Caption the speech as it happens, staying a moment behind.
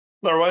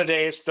Hello,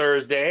 today is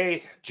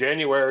Thursday,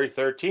 January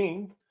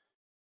 13,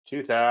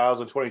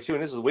 2022,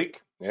 and this is the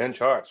week in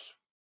charts.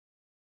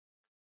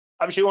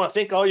 Obviously, I want to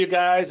thank all you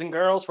guys and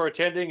girls for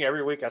attending.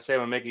 Every week I say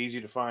I'm going to make it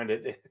easy to find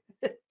it.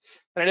 And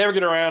I never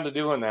get around to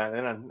doing that,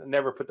 and I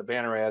never put the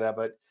banner ad up.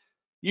 But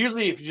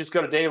usually, if you just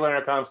go to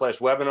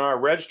davelandry.com/webinar,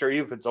 register,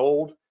 even if it's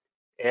old,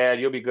 and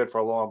you'll be good for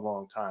a long,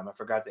 long time. I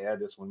forgot to add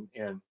this one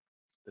in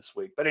this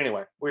week. But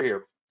anyway, we're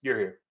here. You're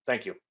here.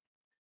 Thank you.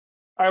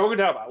 All right, we're going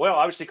to talk about, well,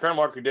 obviously current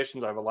market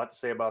conditions. I have a lot to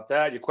say about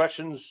that. Your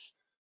questions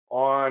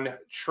on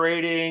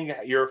trading,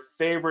 your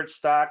favorite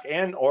stock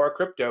and or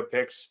crypto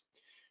picks.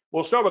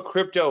 We'll start with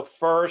crypto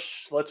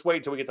first. Let's wait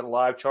until we get to the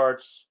live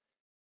charts.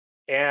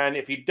 And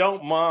if you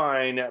don't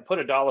mind, put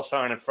a dollar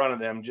sign in front of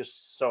them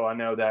just so I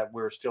know that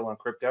we're still on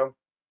crypto.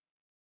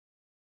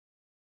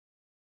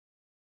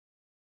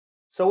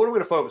 So what are we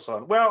going to focus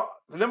on? Well,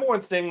 the number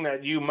one thing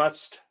that you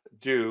must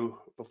do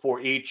before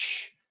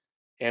each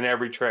and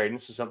every trade, and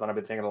this is something I've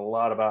been thinking a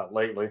lot about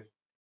lately.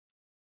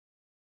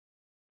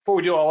 Before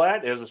we do all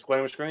that, is a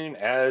disclaimer screen.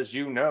 As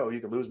you know, you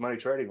can lose money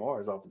trading,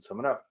 or as often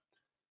summing up.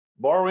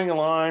 Borrowing a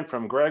line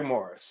from Greg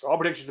Morris. All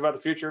predictions about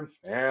the future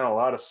and a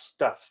lot of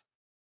stuff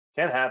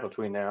can happen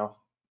between now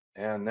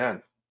and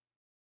then.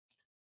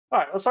 All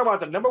right, let's talk about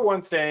the number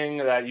one thing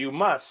that you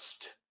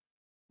must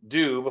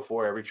do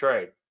before every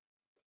trade,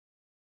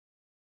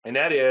 and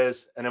that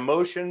is an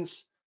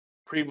emotions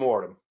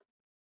pre-mortem.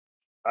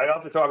 I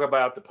often talk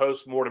about the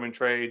post-mortem in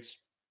trades,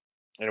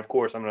 and of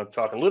course, I'm going to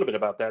talk a little bit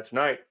about that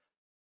tonight.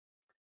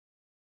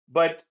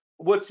 But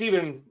what's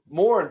even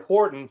more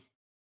important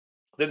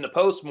than the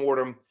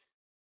post-mortem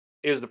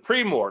is the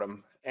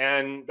pre-mortem,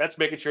 and that's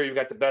making sure you've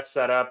got the best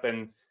setup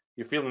and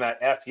you're feeling that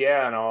F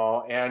yeah and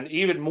all. And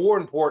even more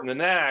important than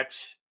that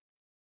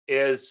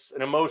is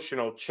an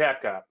emotional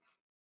checkup.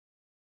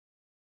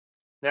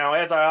 Now,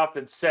 as I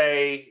often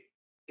say,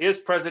 is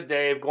President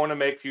Dave going to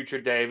make future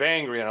Dave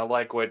angry? And I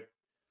like what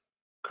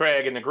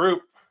Craig in the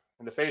group,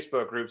 in the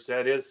Facebook group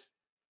said, is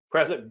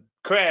President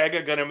Craig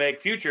going to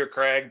make future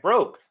Craig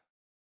broke?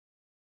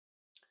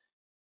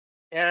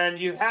 And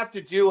you have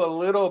to do a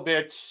little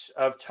bit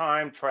of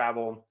time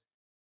travel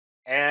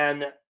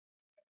and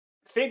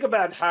think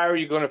about how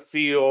you're going to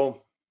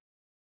feel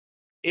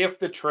if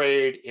the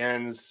trade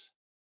ends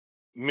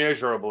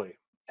miserably,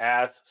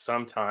 as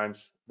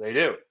sometimes they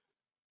do.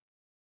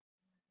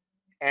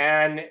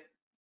 And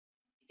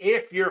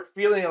if you're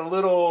feeling a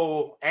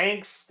little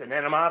angst and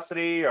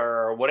animosity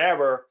or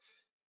whatever,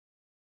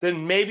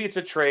 then maybe it's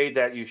a trade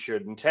that you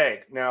shouldn't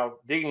take. Now,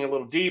 digging a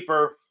little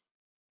deeper,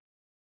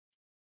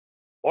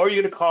 are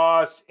you going to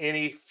cause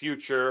any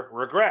future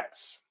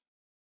regrets?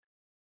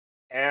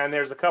 And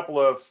there's a couple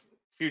of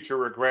future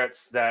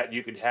regrets that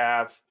you could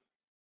have.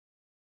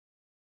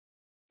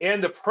 In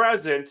the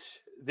present,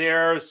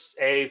 there's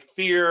a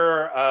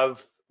fear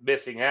of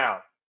missing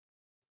out.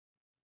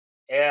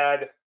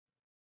 And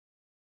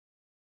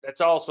that's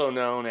also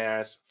known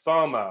as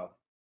FOMO.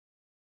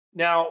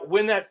 Now,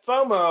 when that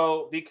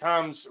FOMO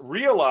becomes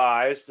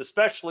realized,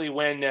 especially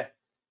when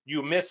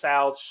you miss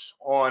out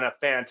on a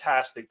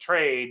fantastic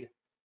trade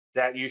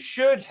that you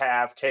should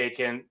have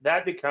taken,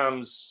 that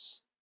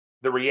becomes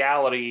the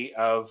reality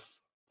of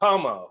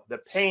FOMO, the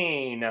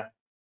pain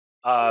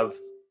of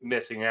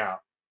missing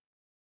out.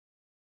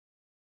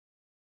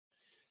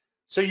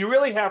 So you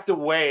really have to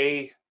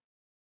weigh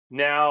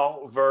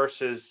now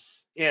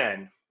versus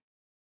in.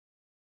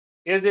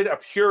 Is it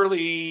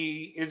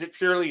purely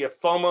a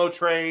FOMO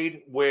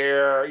trade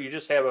where you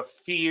just have a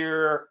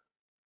fear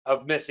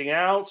of missing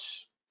out?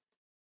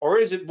 Or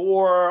is it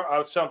more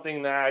of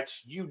something that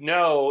you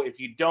know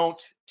if you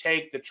don't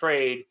take the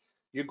trade,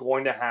 you're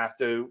going to have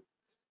to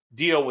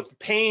deal with the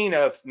pain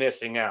of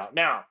missing out?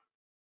 Now,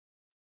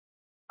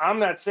 I'm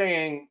not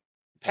saying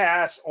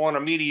pass on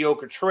a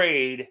mediocre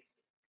trade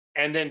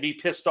and then be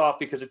pissed off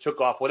because it took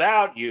off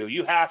without you.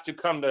 You have to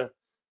come to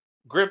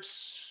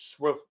grips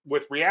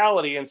with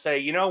reality and say,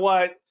 you know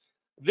what?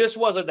 This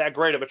wasn't that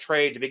great of a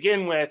trade to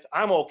begin with.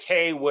 I'm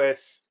okay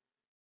with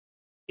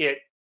it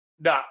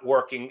not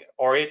working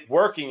or it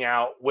working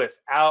out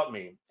without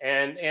me.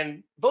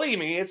 And believe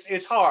me,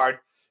 it's hard,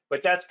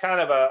 but that's kind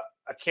of a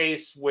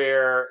case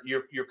where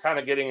you're kind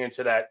of getting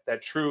into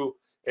that true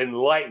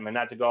enlightenment,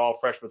 not to go all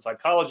freshman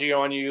psychology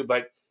on you,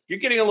 but you're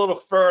getting a little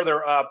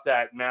further up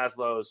that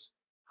Maslow's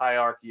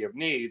hierarchy of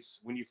needs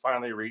when you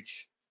finally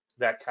reach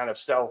that kind of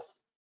self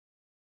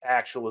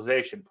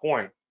actualization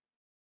point.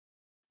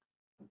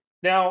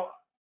 Now,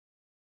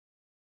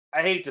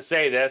 I hate to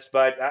say this,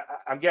 but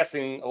I'm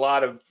guessing a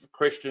lot of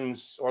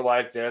Christians are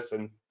like this,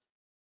 and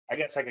I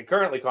guess I can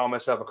currently call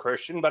myself a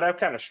Christian, but I've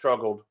kind of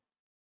struggled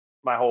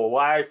my whole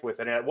life with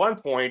it. And at one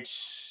point,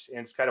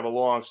 and it's kind of a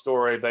long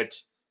story, but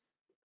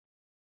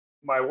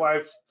my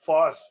wife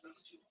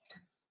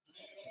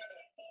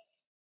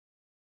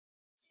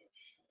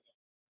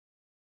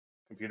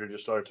computer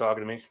just started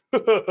talking to me.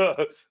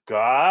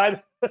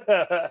 God.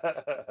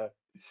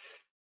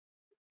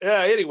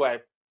 Yeah.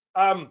 Anyway,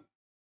 um,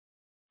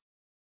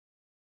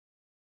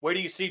 where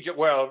do you see?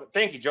 Well,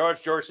 thank you,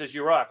 George. George says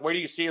you rock. Where do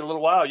you see in a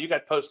little while? You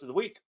got post of the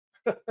week.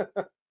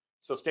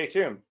 So stay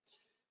tuned.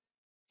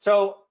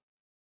 So,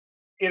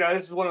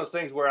 this is one of those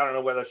things where I don't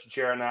know whether I should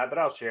share or not, but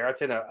I'll share. I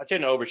tend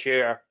to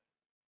overshare.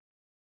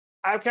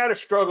 I've kind of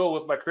struggled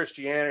with my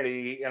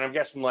Christianity, and I'm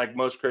guessing like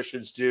most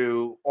Christians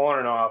do, on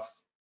and off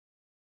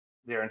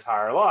their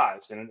entire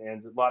lives, and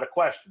a lot of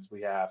questions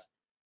we have.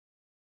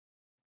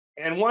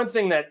 And one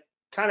thing that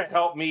kind of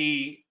helped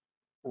me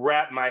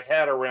wrap my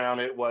head around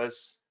it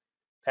was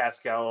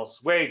Pascal's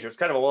wager. It's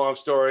kind of a long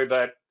story,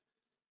 but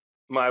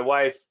my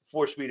wife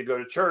forced me to go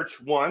to church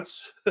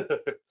once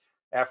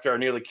after I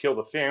nearly killed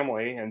a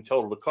family and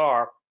totaled a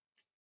car.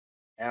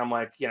 And I'm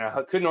like,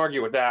 I couldn't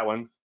argue with that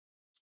one.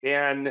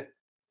 And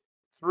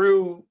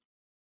through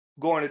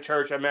going to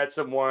church, I met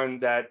someone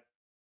that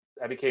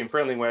I became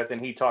friendly with,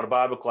 and he taught a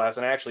Bible class,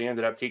 and I actually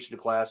ended up teaching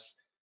the class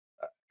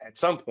at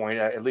some point,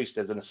 at least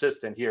as an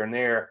assistant here and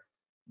there.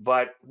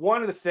 But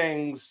one of the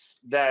things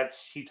that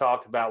he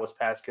talked about was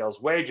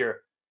Pascal's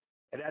wager,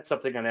 and that's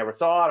something I never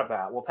thought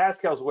about. Well,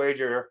 Pascal's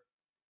wager,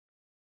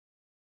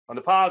 on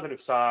the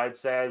positive side,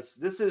 says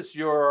this is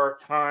your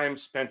time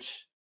spent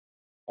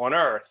on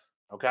Earth,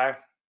 okay?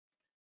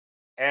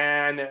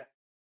 And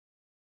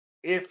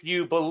if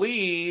you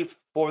believe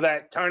for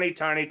that tiny,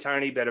 tiny,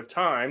 tiny bit of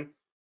time,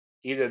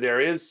 either there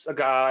is a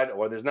God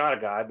or there's not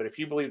a God, but if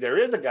you believe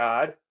there is a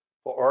God,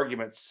 for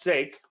argument's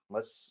sake,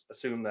 let's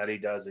assume that he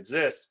does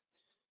exist,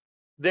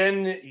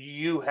 then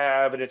you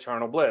have an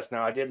eternal bliss.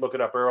 Now, I did look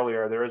it up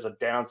earlier. There is a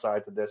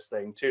downside to this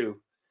thing too.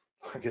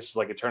 I guess it's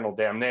like eternal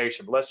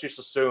damnation, but let's just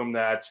assume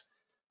that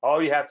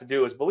all you have to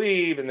do is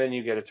believe and then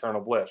you get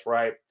eternal bliss,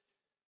 right?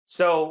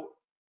 So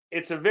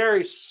it's a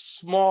very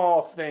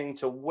small thing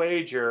to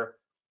wager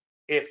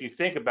if you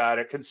think about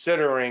it,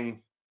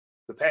 considering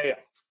the payoff.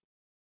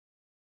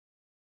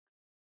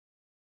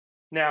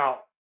 Now,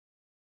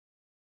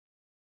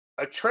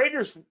 a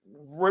trader's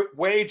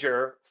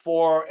wager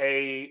for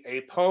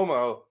a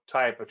POMO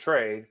type of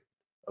trade,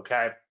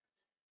 okay,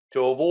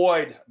 to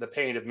avoid the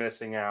pain of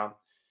missing out.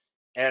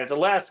 And at the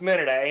last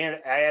minute, I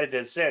added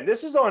this in.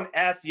 This is on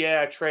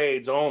Yeah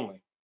trades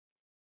only.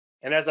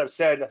 And as I've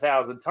said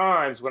 1,000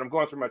 times, when I'm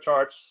going through my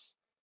charts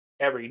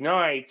every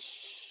night,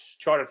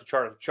 chart after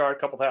chart after chart, a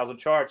couple thousand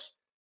charts,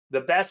 the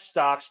best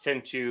stocks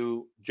tend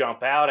to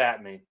jump out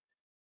at me.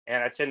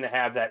 And I tend to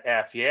have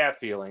that Yeah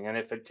feeling. And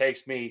if it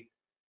takes me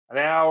an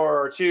hour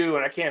or two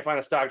and I can't find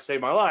a stock to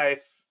save my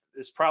life,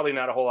 there's probably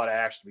not a whole lot of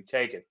action to be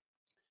taken.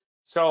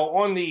 So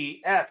on the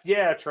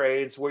Yeah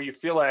trades where you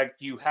feel like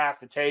you have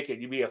to take it,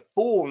 you'd be a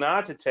fool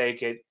not to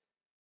take it.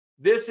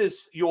 This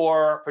is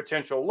your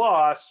potential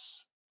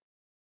loss,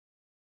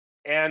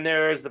 and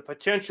there is the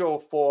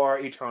potential for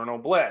eternal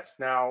bliss.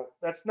 Now,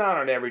 that's not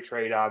on every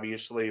trade,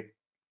 obviously,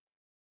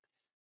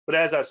 but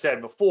as I've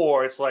said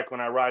before, it's like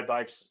when I ride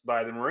bikes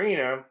by the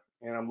marina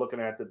and I'm looking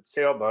at the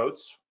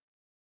sailboats,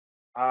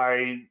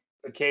 I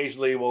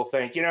occasionally will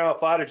think,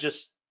 if I'd have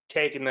just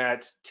taken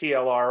that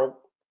TLRY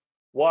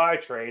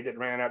trade that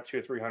ran up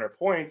 200 or 300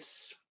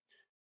 points,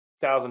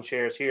 1,000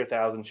 shares here,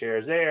 1,000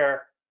 shares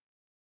there,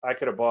 I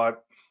could have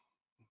bought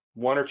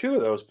one or two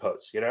of those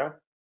puts, one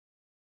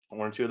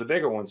or two of the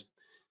bigger ones.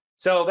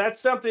 So that's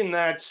something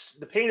that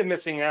the pain of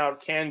missing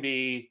out can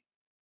be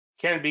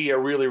a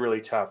really,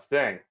 really tough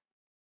thing.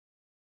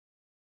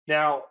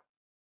 Now,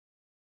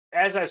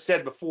 as I've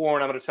said before,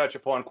 and I'm going to touch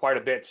upon quite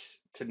a bit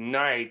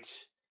tonight,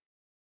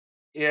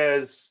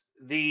 is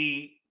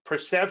the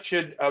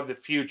perception of the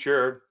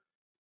future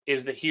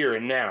is the here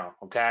and now,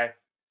 okay?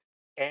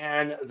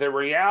 And the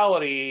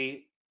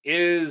reality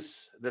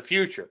is the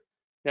future.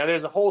 Now,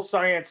 there's a whole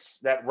science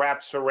that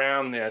wraps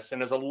around this,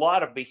 and there's a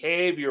lot of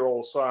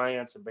behavioral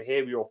science and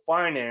behavioral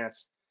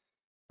finance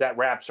that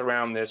wraps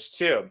around this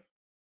too.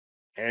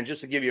 And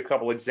just to give you a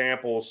couple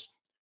examples,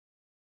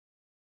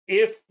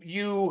 if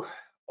you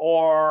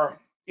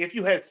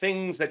have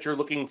things that you're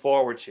looking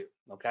forward to,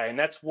 okay, and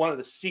that's one of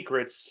the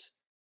secrets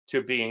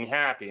to being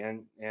happy.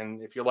 And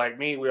if you're like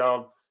me, we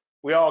all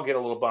get a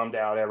little bummed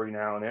out every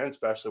now and then,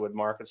 especially with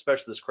markets,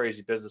 especially this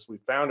crazy business we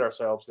found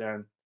ourselves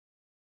in.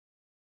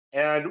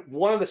 And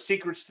one of the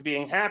secrets to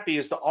being happy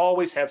is to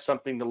always have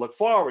something to look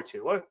forward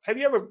to. Have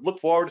you ever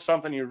looked forward to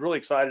something, you're really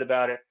excited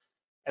about it,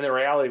 and the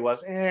reality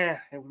was, it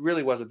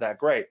really wasn't that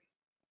great?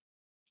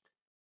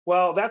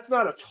 Well, that's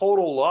not a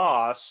total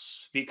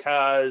loss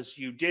because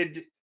you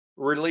did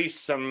release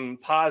some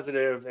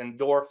positive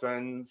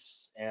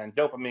endorphins and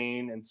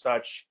dopamine and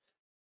such,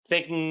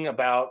 thinking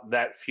about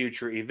that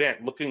future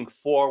event, looking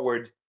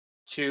forward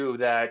to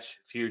that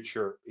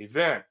future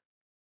event.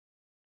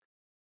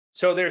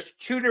 So there's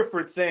two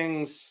different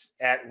things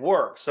at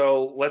work.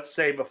 So let's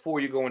say before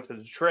you go into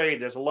the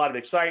trade, there's a lot of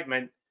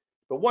excitement,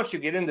 but once you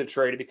get into the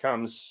trade, it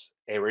becomes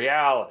a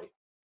reality.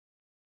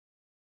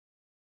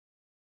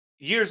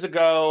 Years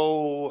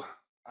ago,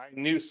 I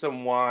knew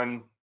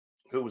someone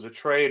who was a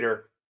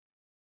trader,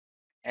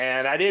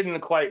 and I didn't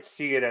quite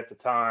see it at the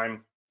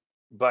time,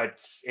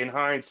 but in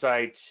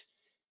hindsight,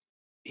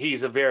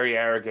 he's a very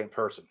arrogant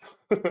person,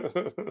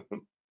 to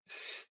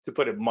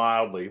put it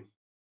mildly.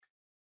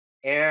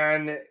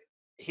 And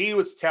he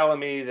was telling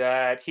me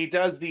that he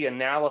does the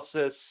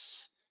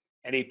analysis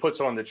and he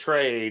puts on the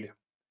trade,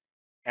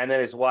 and then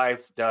his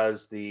wife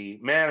does the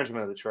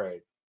management of the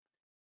trade.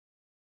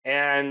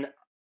 And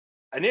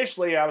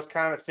initially, I was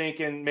kind of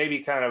thinking, maybe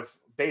kind of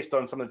based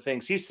on some of the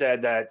things he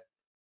said, that,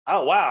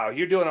 oh wow,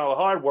 you're doing all the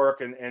hard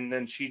work, and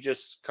then she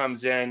just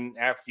comes in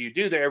after you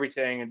do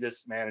everything and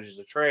just manages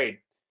the trade.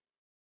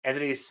 And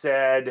then he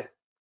said,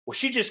 well,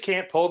 she just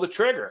can't pull the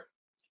trigger.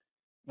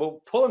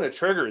 Well, pulling the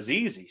trigger is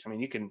easy. I mean,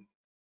 you can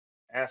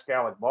ask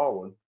Alec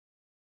Baldwin.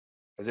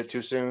 Is it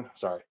too soon?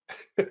 Sorry.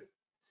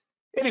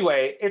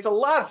 Anyway, it's a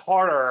lot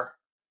harder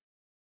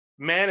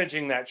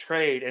managing that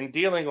trade and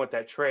dealing with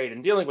that trade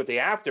and dealing with the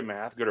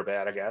aftermath, good or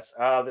bad, I guess,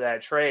 of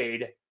that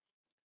trade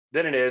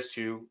than it is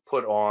to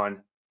put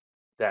on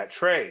that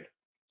trade.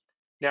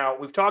 Now,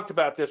 we've talked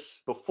about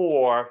this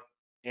before,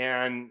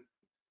 and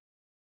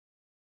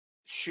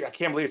I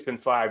can't believe it's been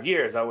 5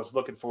 years. I was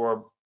looking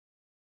for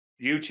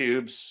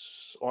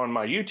YouTube's on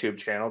my YouTube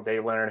channel,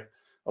 Dave Leonard.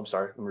 I'm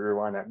sorry, let me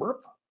rewind that.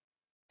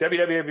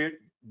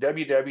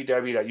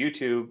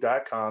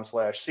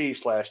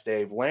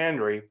 www.youtube.com/C/Dave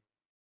Landry.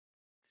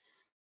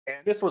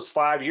 And this was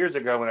 5 years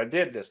ago when I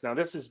did this. Now,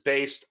 this is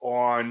based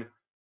on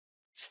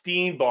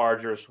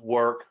Steenbarger's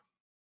work.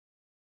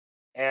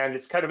 And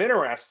it's kind of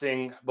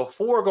interesting.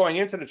 Before going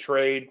into the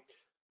trade,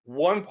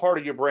 one part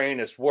of your brain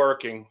is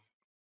working.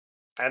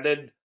 And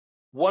then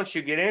once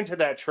you get into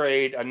that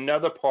trade,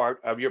 another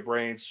part of your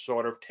brain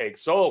sort of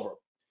takes over.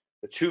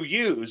 The two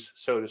U's,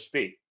 so to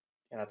speak.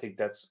 And I think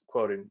that's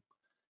quoting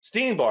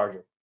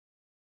Steenbarger.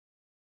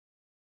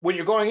 When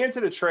you're going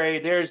into the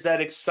trade, there's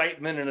that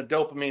excitement and the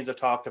dopamines I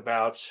talked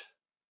about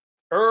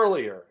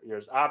earlier.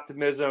 There's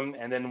optimism,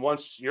 and then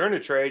once you're in a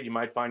trade, you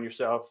might find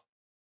yourself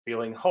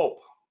feeling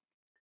hope.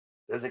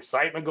 There's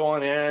excitement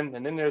going in,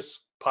 and then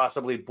there's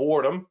possibly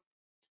boredom,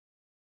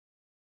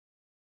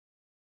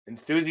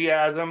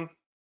 enthusiasm,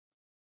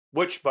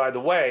 which, by the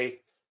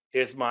way,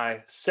 is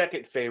my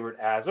second favorite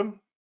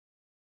asm.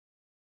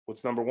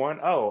 What's number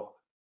one? Oh,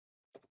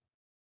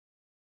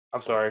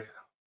 I'm sorry.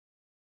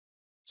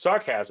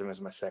 Sarcasm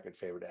is my second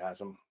favorite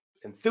asm.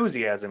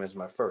 Enthusiasm is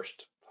my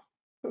first.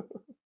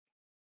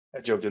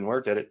 That joke didn't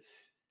work, did it?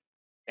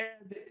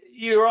 And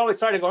you're all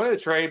excited going into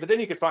the trade, but then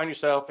you could find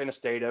yourself in a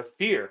state of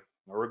fear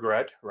or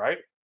regret, right?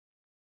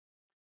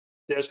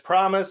 There's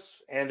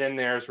promise, and then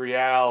there's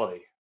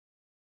reality.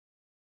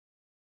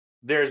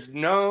 There's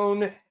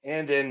known,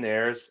 and then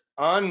there's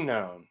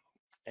unknown.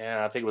 And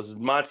I think it was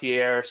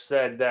Montier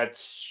said that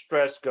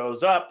stress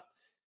goes up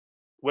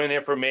when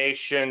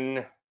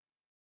information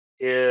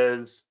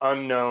is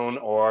unknown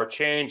or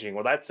changing.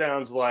 Well, that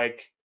sounds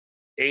like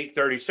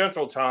 8:30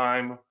 Central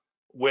Time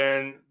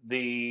when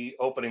the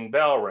opening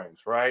bell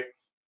rings, right?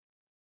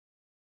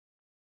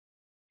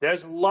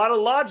 There's a lot of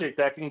logic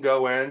that can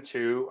go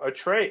into a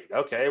trade.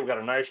 Okay, we got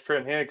a nice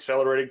trend here,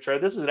 accelerating trade.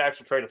 This is an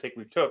actual trade I think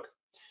we took.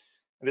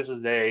 This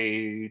is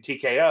a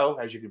TKO,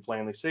 as you can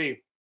plainly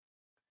see.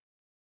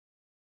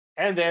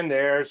 And then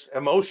there's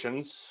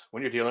emotions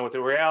when you're dealing with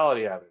the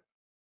reality of it.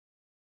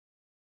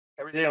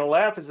 Everything on the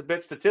left is a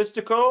bit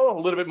statistical, a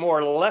little bit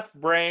more left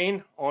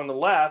brain on the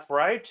left,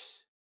 right?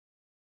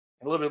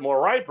 And a little bit more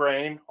right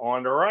brain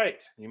on the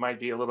right. You might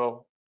be a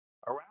little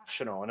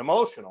irrational and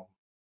emotional.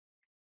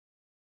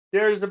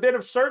 There's a bit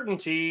of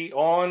certainty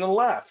on the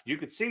left. You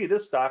could see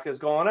this stock has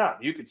gone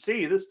up. You could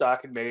see this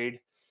stock had made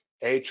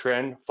a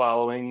trend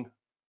following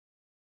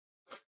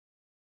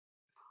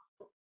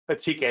a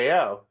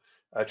TKO,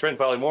 a trend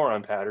following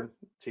moron pattern,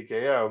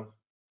 TKO.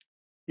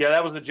 Yeah,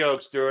 that was the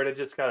joke, Stuart. I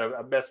just kind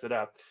of messed it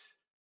up.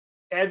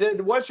 And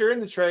then once you're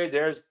in the trade,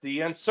 there's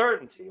the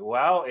uncertainty.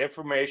 Well,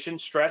 information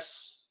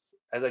stress,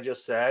 as I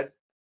just said,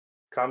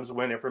 comes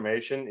when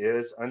information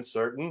is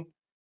uncertain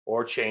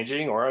or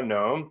changing or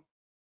unknown.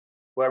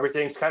 Well,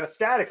 everything's kind of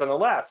static on the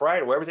left,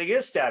 right? Well, everything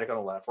is static on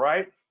the left,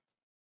 right?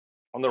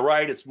 On the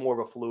right, it's more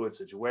of a fluid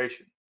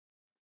situation.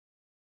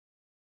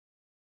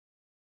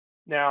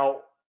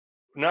 Now,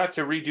 not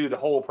to redo the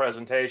whole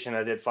presentation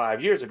I did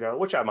 5 years ago,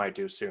 which I might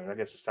do soon. I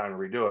guess it's time to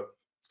redo it.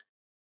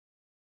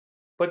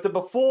 But the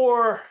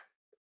before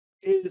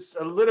is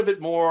a little bit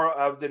more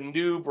of the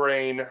new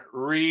brain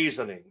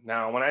reasoning.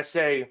 Now, when I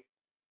say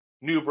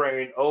new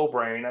brain, old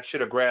brain, I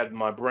should have grabbed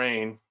my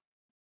brain,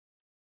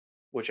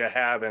 which I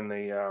have in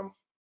the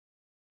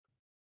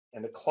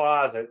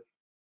closet.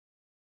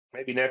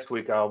 Maybe next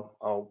week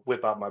I'll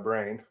whip out my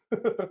brain,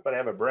 but I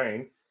have a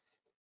brain.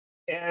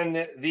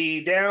 And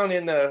the down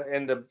in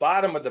the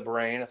bottom of the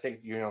brain, I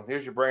think,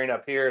 here's your brain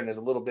up here, and there's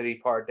a little bitty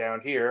part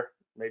down here.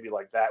 Maybe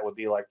like that would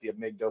be like the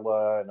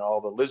amygdala and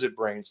all the lizard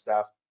brain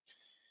stuff.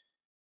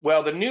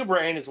 Well, the new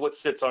brain is what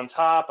sits on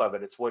top of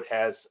it. It's what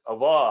has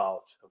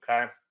evolved,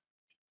 okay?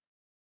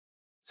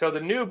 So the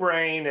new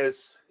brain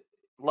is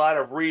a lot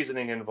of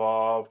reasoning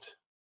involved.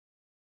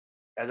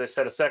 As I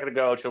said a second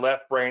ago, it's your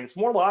left brain. It's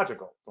more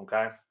logical,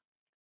 okay?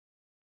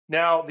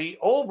 Now, the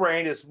old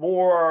brain is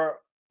more,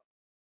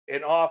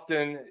 and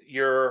often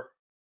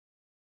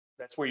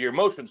that's where your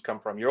emotions come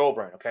from, your old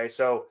brain, okay?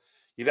 So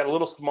you got a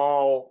little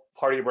small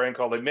part of your brain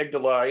called the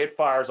amygdala. It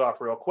fires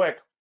off real quick.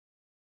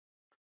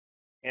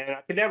 And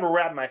I could never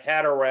wrap my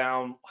head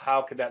around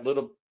how could that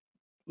little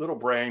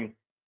brain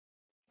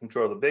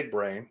control the big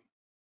brain.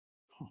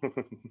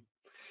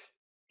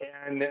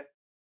 And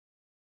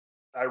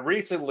I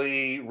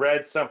recently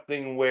read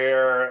something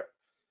where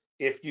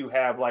if you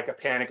have like a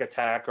panic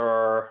attack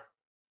or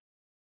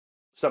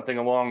something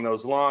along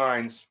those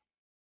lines,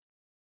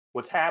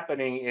 what's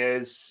happening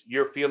is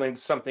you're feeling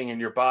something in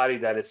your body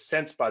that is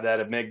sensed by that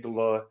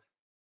amygdala,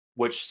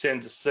 which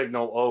sends a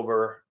signal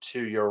over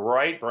to your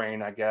right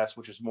brain, I guess,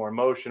 which is more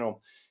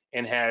emotional,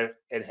 and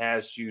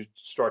has you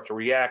start to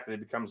react, and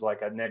it becomes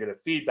like a negative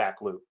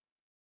feedback loop.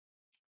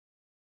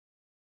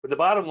 But the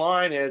bottom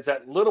line is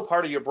that little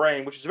part of your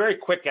brain, which is very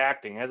quick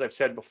acting, as I've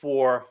said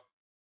before,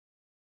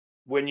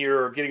 when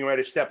you're getting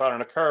ready to step out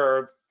on a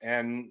curb,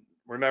 and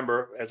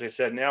remember, as I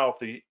said, now if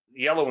the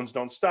yellow ones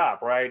don't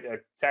stop, right? A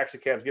taxi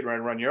cab's getting ready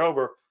to run you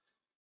over,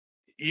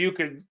 you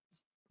could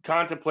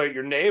contemplate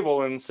your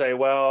navel and say,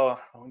 well,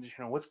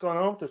 what's going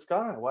on with this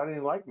guy? Why didn't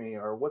he like me?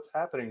 Or what's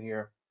happening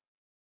here?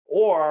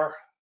 Or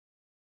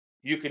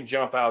you can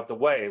jump out the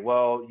way.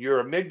 Well,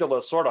 your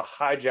amygdala sort of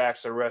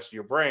hijacks the rest of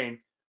your brain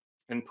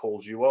and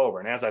pulls you over.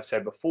 And as I've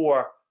said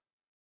before,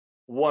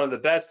 one of the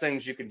best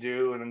things you can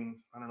do, and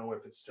I don't know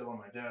if it's still on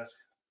my desk.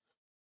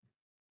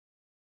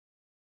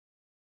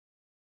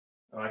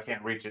 Oh, I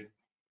can't reach it.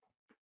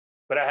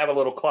 But I have a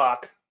little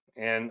clock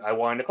and I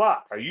wind the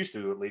clock. I used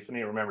to, at least. I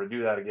need to remember to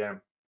do that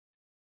again.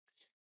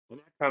 And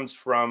that comes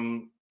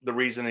from the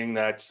reasoning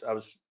that I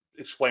was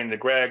explaining to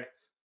Greg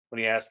when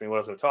he asked me what I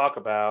was going to talk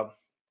about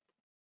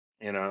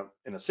in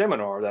a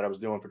seminar that I was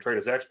doing for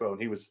Traders Expo,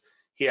 and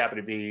he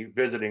happened to be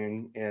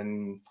visiting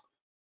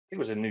he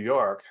was in New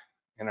York,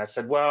 and I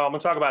said, well, I'm going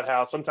to talk about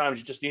how sometimes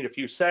you just need a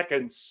few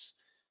seconds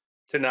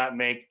to not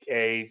make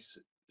a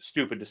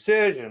stupid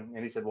decision.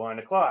 And he said, wind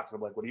the clock. So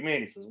I'm like, what do you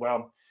mean? He says,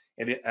 well,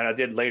 and I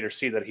did later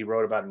see that he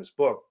wrote about it in his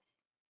book,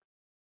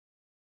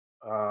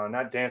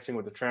 not dancing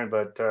with the trend,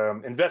 but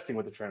investing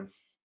with the trend.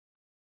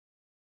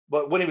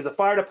 But when he was a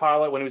fighter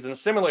pilot, when he was in the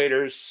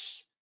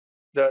simulators,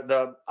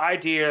 the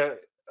idea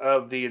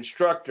of the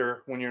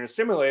instructor when you're in the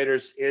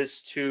simulators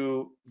is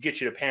to get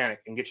you to panic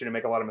and get you to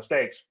make a lot of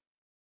mistakes.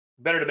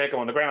 Better to make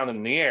them on the ground than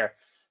in the air.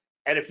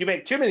 And if you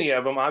make too many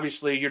of them,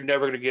 obviously you're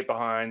never going to get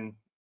behind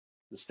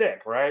the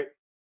stick, right?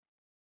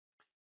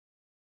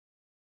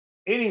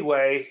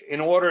 Anyway, in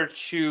order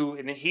to,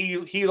 and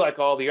he like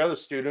all the other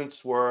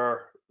students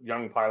were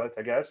young pilots,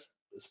 I guess,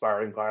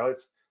 aspiring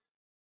pilots,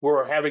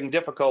 were having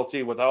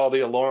difficulty with all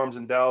the alarms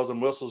and bells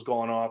and whistles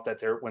going off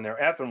that when they're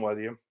effing with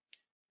you.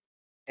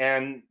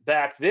 And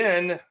back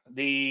then,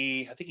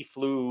 I think he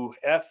flew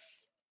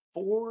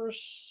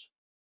F4s,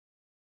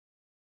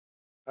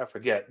 I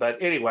forget,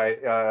 but anyway,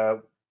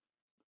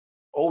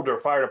 older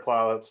fighter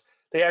pilots,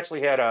 they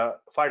actually had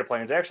fighter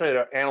planes. They actually had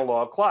an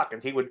analog clock,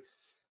 and he would,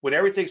 when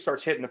everything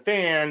starts hitting the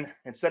fan,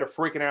 instead of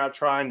freaking out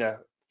trying to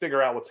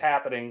figure out what's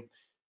happening,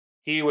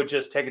 he would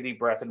just take a deep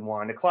breath and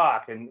wind the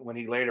clock. And when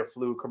he later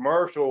flew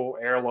commercial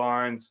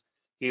airlines,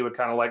 he would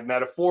kind of like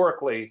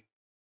metaphorically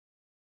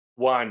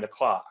wind the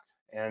clock.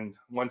 And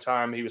one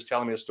time he was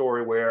telling me a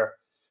story where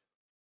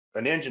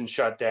an engine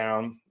shut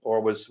down or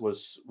was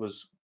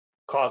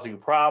causing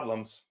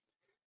problems,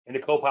 and the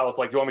co-pilot's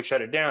like, "Do you want me to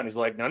shut it down?" He's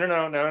like, "No, no,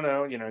 no, no,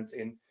 no."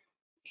 And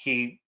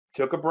he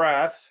took a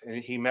breath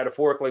and he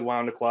metaphorically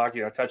wound the clock,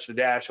 touched the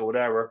dash or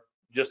whatever,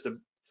 just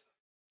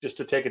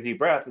to take a deep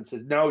breath, and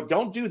said, "No,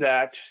 don't do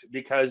that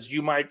because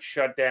you might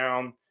shut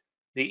down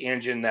the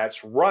engine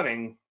that's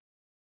running,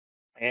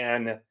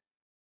 and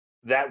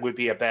that would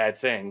be a bad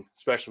thing,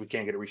 especially if we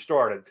can't get it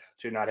restarted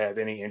to not have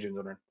any engines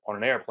on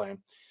an airplane."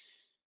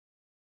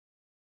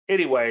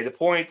 Anyway, the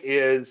point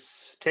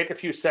is take a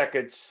few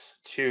seconds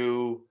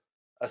to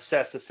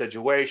assess the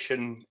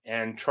situation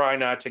and try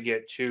not to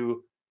get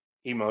too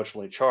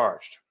emotionally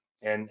charged.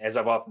 And as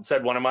I've often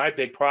said, one of my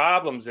big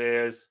problems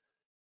is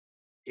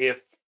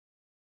if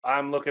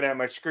I'm looking at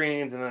my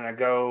screens and then I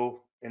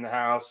go in the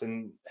house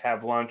and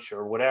have lunch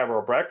or whatever,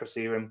 or breakfast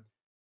even,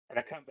 and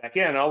I come back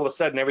in, and all of a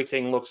sudden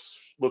everything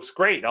looks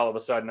great. All of a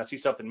sudden I see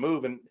something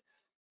moving,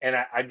 and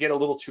I get a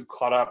little too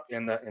caught up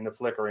in the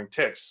flickering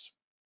ticks,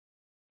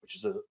 which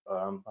is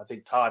I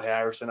think Todd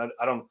Harrison.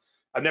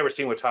 I've never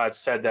seen what Todd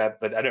said that,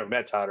 but I never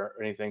met Todd or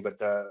anything. But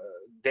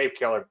Dave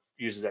Keller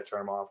uses that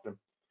term often.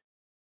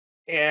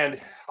 And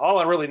all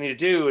I really need to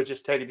do is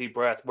just take a deep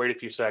breath, wait a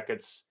few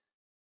seconds,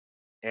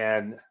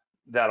 and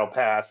that'll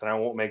pass, and I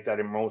won't make that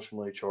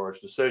emotionally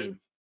charged decision.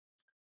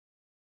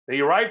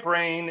 The right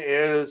brain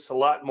is a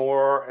lot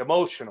more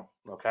emotional.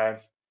 Okay,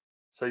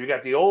 so you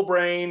got the old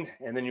brain,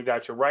 and then you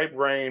got your right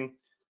brain.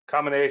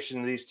 Combination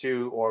of these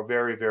two are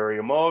very, very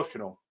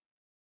emotional.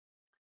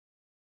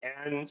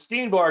 And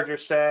Steenbarger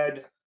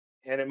said,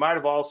 and it might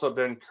have also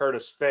been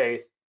Curtis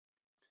Faith,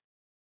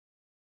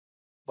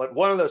 but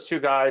one of those two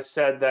guys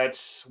said that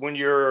when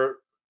you're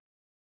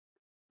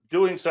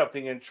doing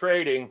something in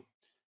trading,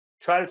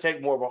 try to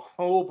take more of a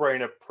whole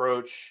brain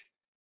approach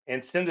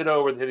and send it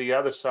over to the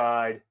other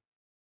side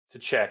to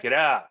check it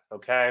out.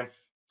 Okay.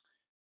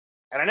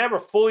 And I never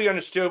fully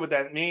understood what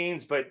that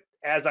means, but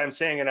as I'm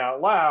saying it out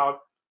loud,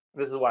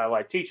 this is why I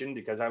like teaching,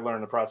 because I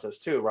learned the process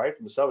too, right?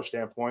 From a selfish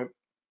standpoint.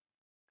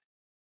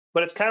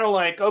 But it's kind of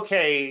like,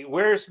 okay,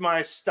 where's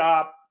my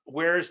stop?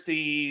 Where's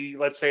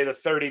let's say the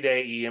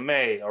 30-day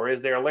EMA, or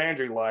is there a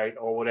Landry light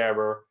or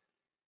whatever?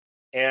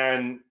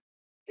 And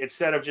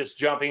instead of just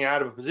jumping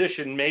out of a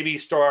position, maybe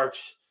start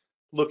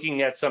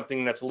looking at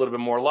something that's a little bit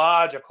more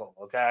logical,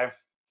 okay?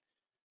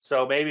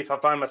 So maybe if I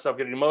find myself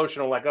getting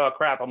emotional, like, oh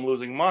crap, I'm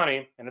losing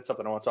money, and it's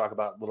something I want to talk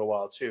about in a little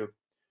while too,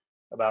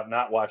 about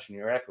not watching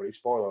your equity,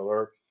 spoiler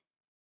alert.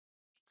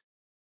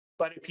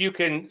 But if you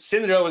can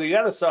send it over the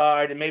other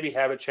side and maybe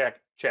have it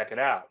check it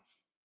out.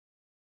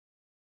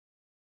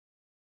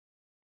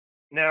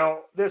 Now,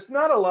 there's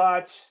not a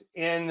lot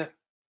in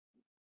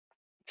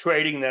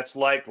trading that's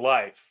like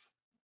life.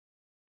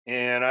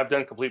 And I've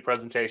done complete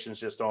presentations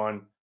just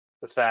on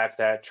the fact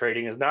that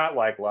trading is not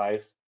like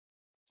life.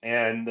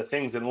 And the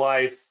things in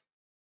life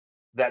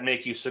that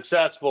make you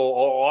successful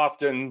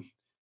often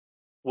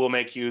will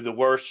make you the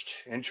worst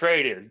in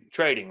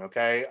trading,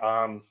 okay?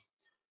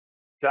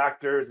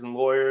 Doctors and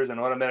lawyers and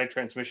automatic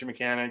transmission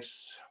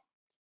mechanics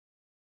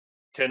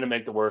tend to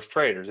make the worst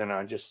traders. And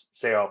I just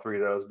say all three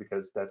of those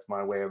because that's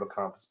my way of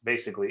encompassing.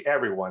 Basically,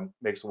 everyone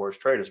makes the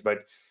worst traders. But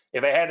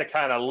if I had to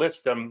kind of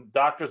list them,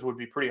 doctors would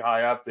be pretty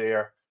high up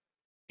there.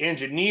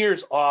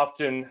 Engineers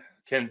often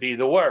can be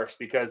the worst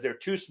because they're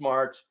too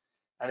smart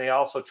and they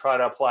also try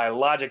to apply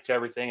logic to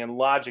everything, and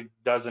logic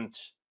doesn't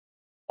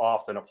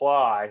often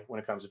apply when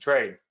it comes to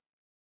trading.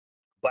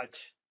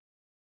 But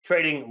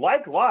trading,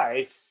 like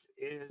life,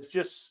 is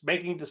just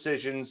making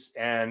decisions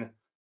and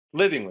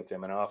living with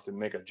them. And I often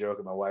make a joke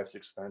at my wife's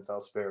expense.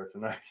 I'll spare her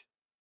tonight.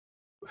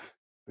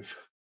 But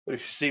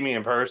if you see me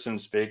in person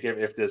speak,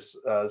 if this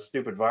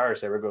stupid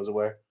virus ever goes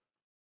away,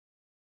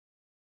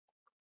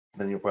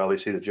 then you'll probably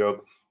see the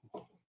joke.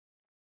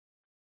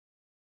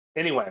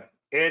 Anyway,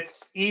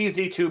 it's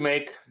easy to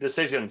make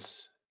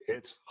decisions.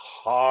 It's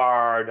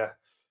hard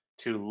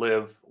to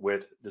live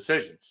with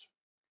decisions.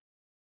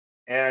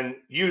 And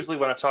usually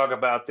when I talk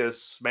about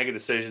this, making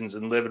decisions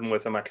and living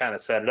with them, I kind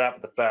of set it up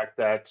with the fact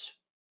that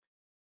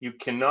you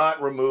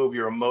cannot remove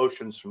your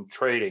emotions from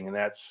trading. And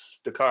that's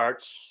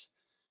Descartes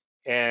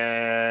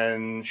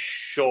and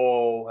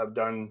Scholl have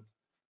done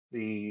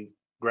the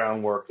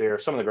groundwork there,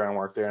 some of the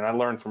groundwork there. And I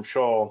learned from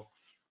Scholl,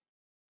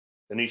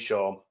 Denise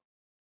Scholl,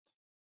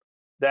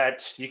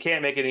 that you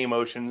can't make any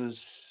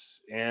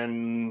emotions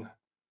and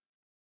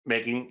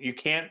you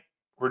can't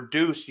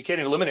you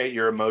can't eliminate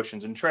your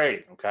emotions in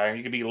trading, okay?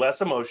 You can be less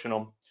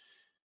emotional,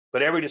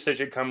 but every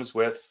decision comes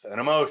with an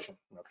emotion,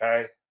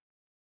 okay?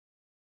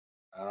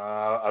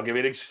 I'll give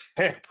you an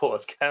example.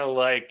 It's kind of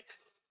like,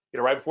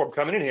 right before I'm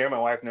coming in here, my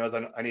wife knows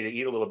I need to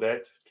eat a little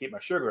bit to keep my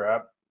sugar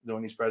up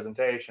doing these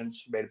presentations.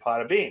 She made a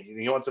pot of beans.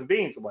 You want some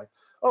beans? I'm like,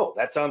 oh,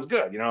 that sounds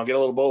good. I'll get a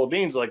little bowl of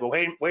beans. Like, well,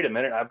 wait a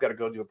minute. I've got to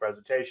go do a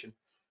presentation.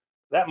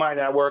 That might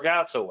not work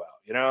out so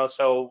well,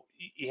 so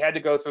you had to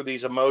go through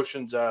these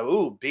emotions of,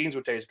 ooh, beans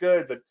would taste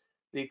good, but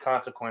the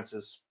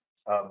consequences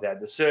of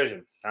that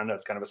decision. I know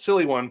it's kind of a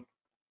silly one,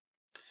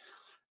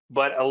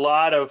 but a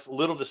lot of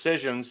little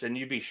decisions, and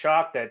you'd be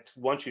shocked that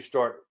once you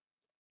start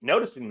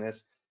noticing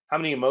this, how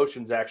many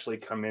emotions actually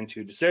come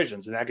into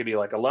decisions. And that could be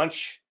like a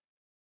lunch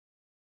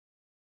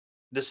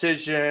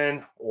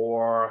decision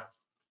or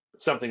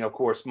something, of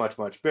course, much,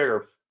 much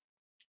bigger.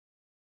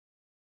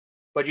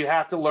 But you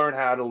have to learn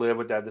how to live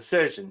with that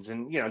decisions.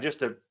 And, just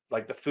to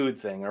like the food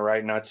thing, all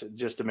right,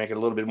 just to make it a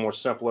little bit more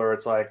simpler,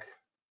 it's like,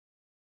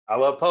 I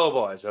love po'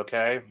 boys,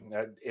 okay?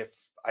 If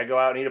I go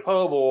out and eat a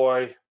po'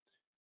 boy,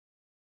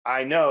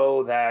 I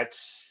know that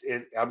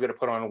I'm going to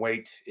put on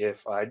weight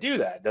if I do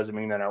that. Doesn't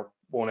mean that I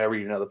won't ever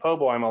eat another po'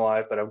 boy in my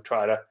life, but I'll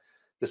try to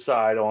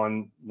decide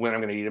on when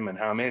I'm going to eat them and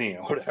how many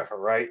or whatever,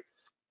 right?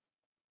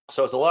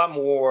 So it's a lot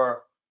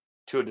more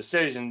to a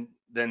decision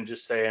than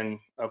just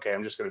saying, okay,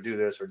 I'm just going to do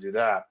this or do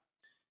that.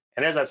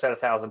 And as I've said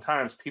 1,000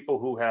 times, people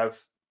who have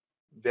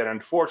been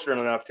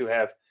unfortunate enough to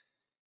have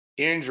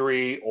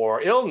injury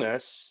or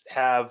illness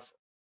have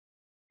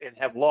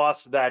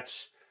lost that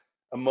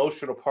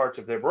emotional part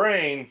of their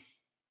brain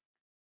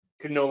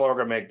can no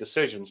longer make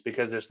decisions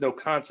because there's no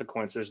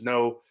consequence, there's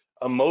no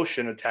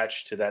emotion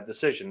attached to that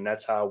decision.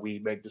 That's how we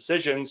make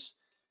decisions,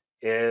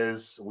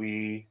 is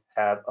we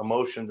have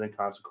emotions and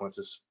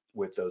consequences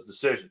with those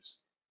decisions.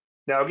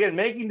 Now, again,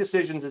 making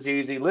decisions is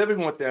easy, living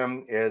with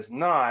them is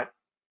not,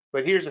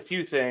 but here's a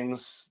few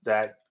things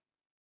that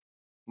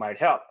might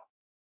help.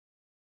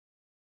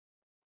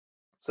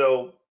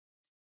 So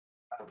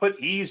I put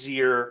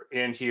easier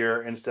in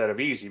here instead of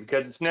easy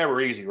because it's never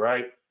easy,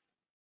 right?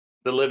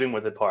 The living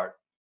with it part.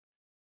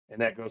 And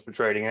that goes for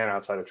trading and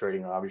outside of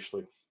trading,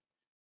 obviously.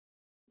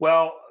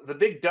 Well, the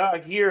big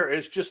dog here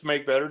is just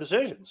make better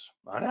decisions.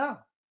 I know.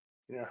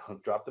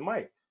 Drop the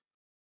mic.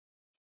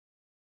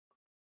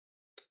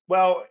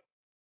 Well,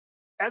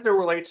 as it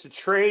relates to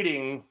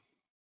trading,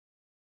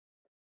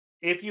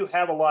 if you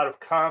have a lot of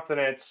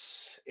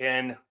confidence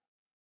in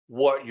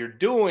what you're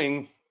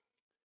doing,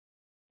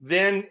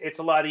 then it's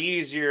a lot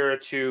easier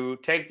to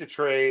take the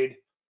trade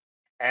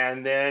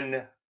and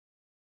then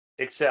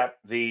accept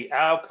the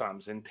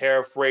outcomes. And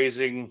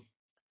paraphrasing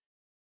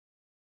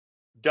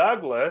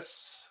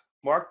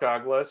Mark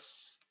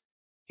Douglas,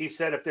 he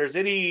said if there's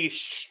any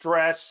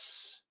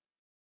stress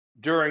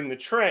during the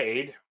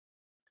trade,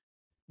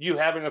 you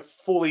haven't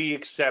fully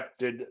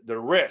accepted the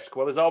risk.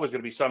 Well, there's always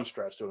going to be some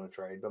stress during a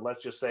trade, but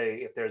let's just say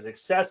if there's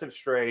excessive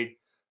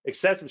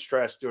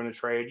stress during a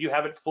trade, you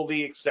haven't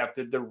fully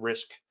accepted the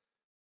risk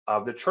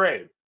of the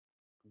trade.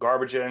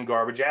 Garbage in,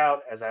 garbage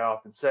out, as I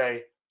often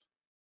say,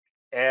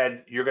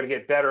 and you're going to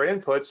get better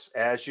inputs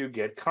as you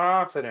get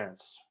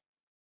confidence.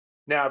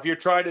 Now, if you're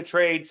trying to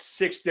trade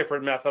 6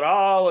 different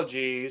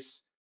methodologies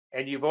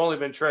and you've only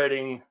been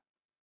trading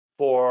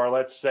for,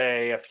 let's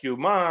say, a few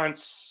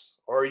months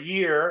or a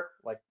year,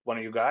 like one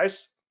of you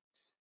guys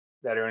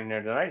that are in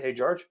there tonight, hey,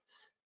 George,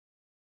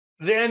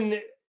 then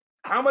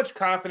how much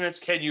confidence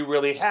can you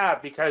really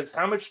have? Because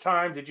how much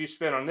time did you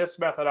spend on this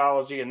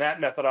methodology and that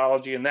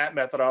methodology and that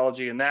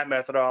methodology and that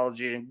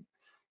methodology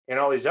and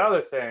all these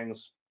other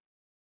things?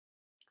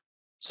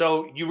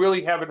 So you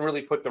really haven't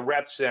really put the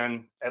reps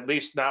in, at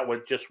least not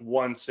with just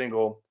one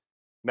single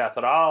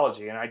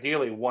methodology, and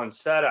ideally one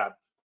setup.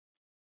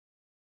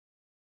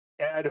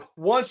 And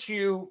once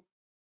you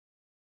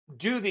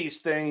do these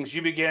things,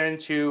 you begin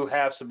to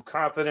have some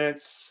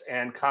confidence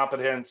and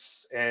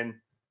competence in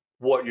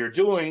what you're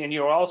doing, and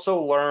you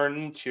also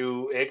learn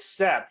to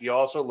accept. You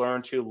also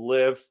learn to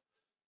live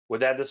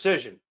with that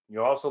decision.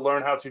 You also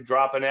learn how to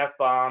drop an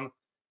F-bomb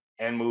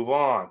and move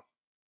on.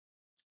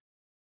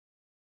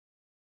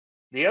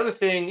 The other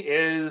thing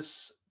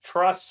is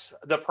trust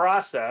the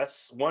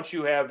process. Once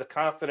you have the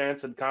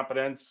confidence and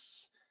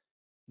competence,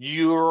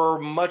 you're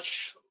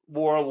much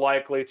more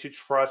likely to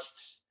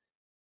trust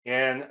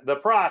in the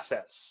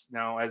process.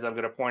 Now, as I'm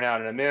going to point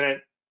out in a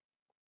minute,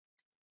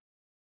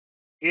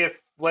 if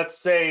let's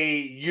say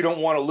you don't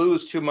want to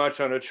lose too much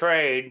on a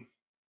trade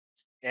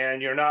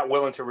and you're not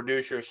willing to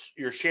reduce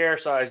your share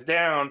size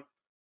down,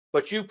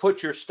 but you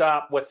put your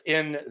stop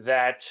within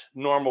that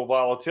normal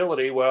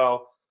volatility,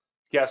 well,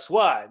 guess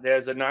what?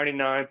 There's a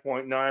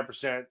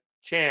 99.9%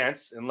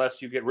 chance,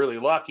 unless you get really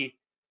lucky,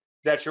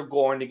 that you're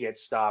going to get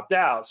stopped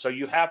out. So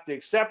you have to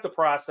accept the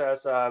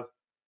process of,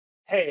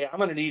 hey, I'm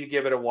going to need to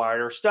give it a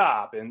wider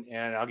stop. And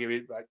I'll give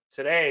you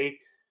today,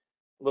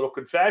 a little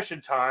confession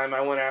time.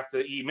 I went after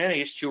the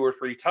E-minis 2 or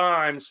 3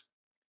 times.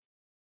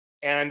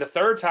 And the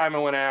third time I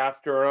went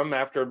after them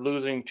after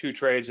losing 2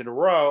 trades in a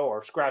row,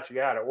 or scratching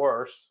out at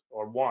worst,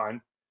 or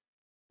one,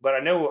 but I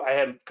knew I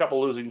had a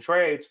couple losing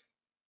trades.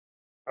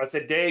 I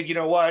said, Dave, you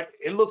know what?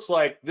 It looks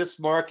like this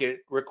market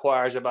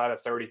requires about a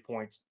 30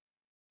 point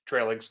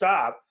trailing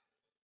stop,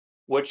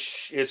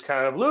 which is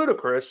kind of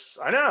ludicrous.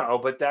 I know,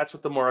 but that's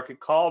what the market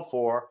called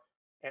for.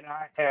 And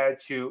I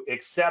had to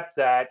accept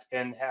that,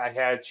 and I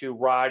had to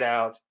ride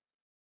out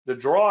the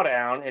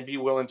drawdown and be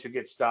willing to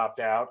get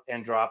stopped out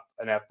and drop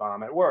an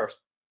F-bomb at worst.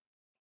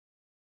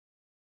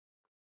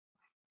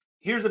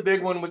 Here's a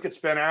big one. We could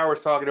spend hours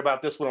talking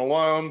about this one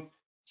alone,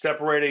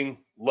 separating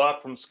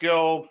luck from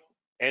skill.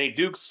 Annie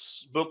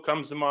Duke's book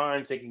comes to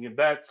mind, Thinking in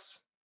Bets.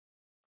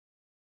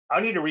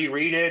 I need to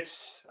reread it.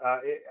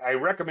 I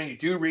recommend you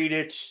do read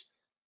it.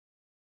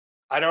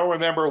 I don't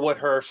remember what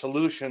her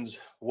solutions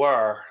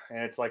were.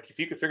 And it's like, if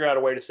you could figure out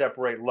a way to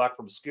separate luck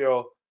from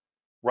skill,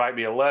 write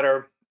me a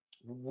letter.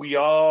 We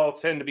all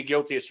tend to be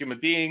guilty as human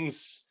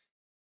beings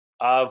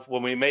of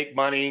when we make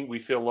money, we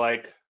feel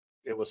like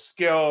it was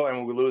skill, and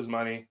when we lose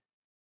money,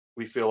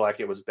 we feel like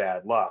it was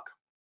bad luck.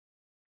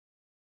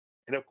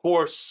 And of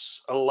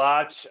course, a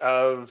lot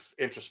of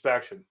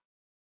introspection.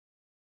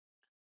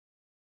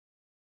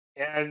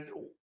 And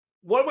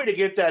one way to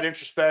get that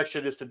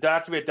introspection is to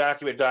document,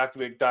 document,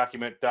 document,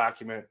 document,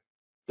 document,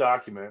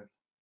 document.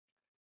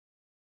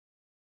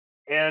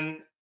 And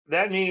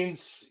that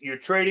means your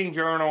trading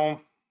journal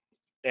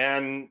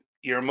and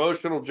your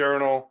emotional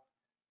journal.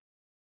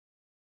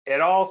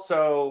 And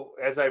also,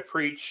 as I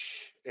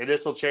preach, and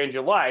this will change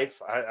your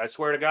life, I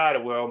swear to God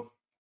it will,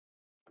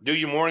 do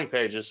your morning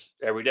pages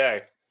every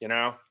day, you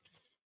know?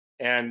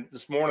 And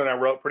this morning I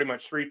wrote pretty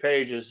much 3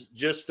 pages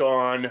just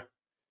on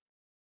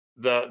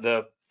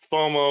the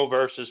FOMO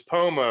versus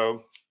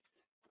POMO,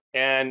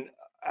 and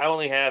I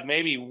only have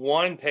maybe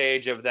 1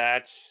 page of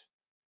that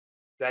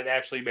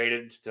actually made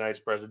it into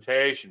tonight's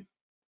presentation.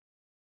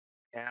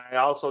 And I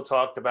also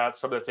talked about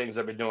some of the things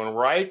I've been doing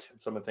right,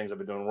 and some of the things I've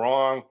been doing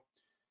wrong,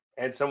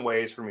 and some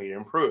ways for me to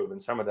improve.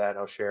 And some of that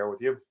I'll share with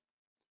you.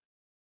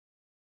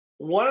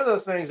 One of the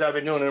things I've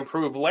been doing to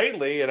improve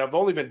lately, and I've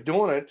only been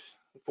doing it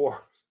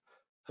for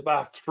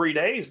about 3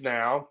 days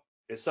now,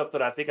 is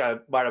something I think I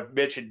might have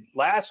mentioned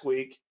last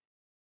week,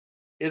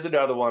 is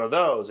another one of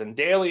those. And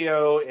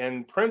Dalio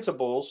in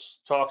Principles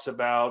talks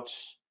about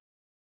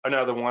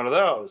another one of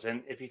those.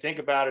 And if you think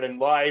about it in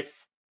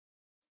life,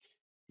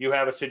 you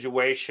have a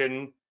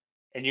situation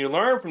and you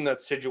learn from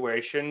that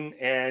situation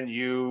and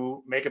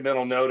you make a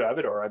mental note of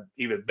it, or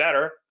even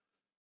better,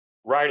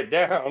 write it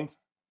down.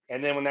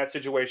 And then when that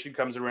situation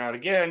comes around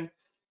again,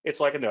 it's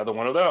like another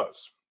one of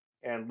those.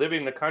 And living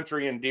in the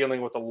country and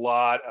dealing with a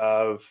lot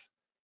of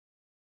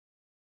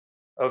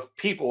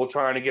people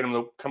trying to get them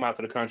to come out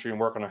to the country and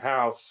work on a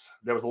house,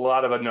 there was a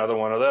lot of another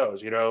one of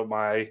those. You know,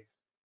 my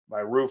my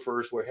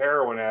roofers were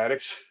heroin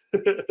addicts.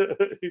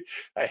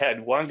 I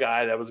had one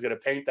guy that was going to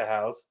paint the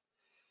house,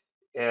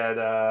 and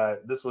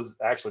this was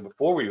actually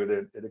before we were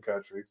in the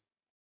country,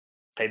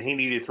 and he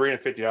needed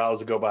 $350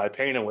 to go buy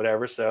paint and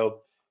whatever.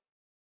 So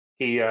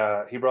he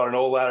brought an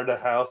old ladder to the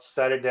house,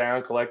 sat it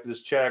down, collected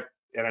his check,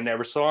 and I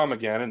never saw him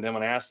again. And then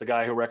when I asked the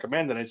guy who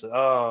recommended it, he said,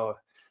 "Oh,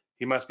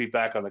 he must be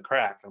back on the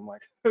crack." I'm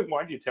like,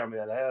 "Why did you tell me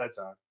that ahead of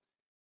time?"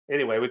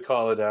 Anyway, we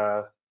call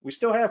it. We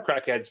still have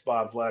Crackhead's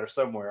Bob's ladder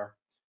somewhere,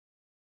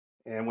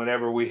 and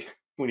whenever we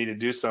need to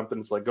do something,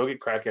 it's like, go get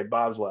Crackhead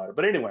Bob's ladder.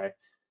 But anyway,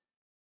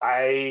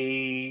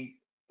 I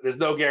there's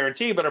no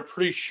guarantee, but I'm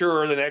pretty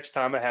sure the next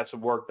time I have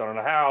some work done on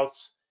a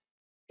house,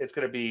 it's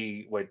going to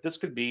be, wait, this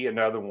could be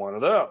another one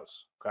of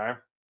those. Okay.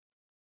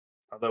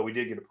 Although we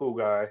did give a pool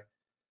guy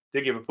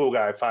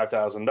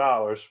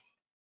 $5,000,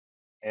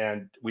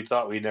 and we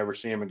thought we'd never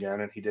see him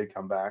again, and he did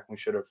come back. We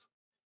should have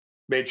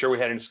made sure we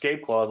had an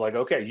escape clause, like,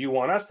 okay, you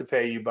want us to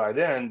pay you by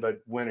then,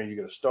 but when are you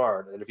going to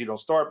start? And if you don't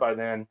start by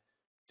then,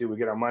 do we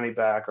get our money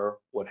back or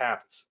what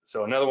happens?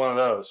 So another one of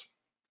those.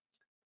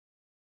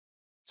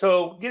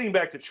 So getting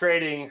back to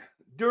trading,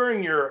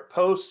 during your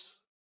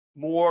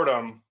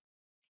post-mortem,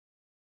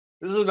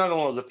 this is another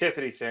one of those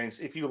epiphany things.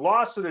 If you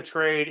lost in a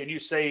trade and you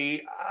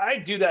say,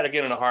 I'd do that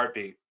again in a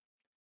heartbeat,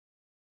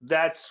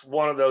 that's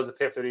one of those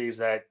epiphanies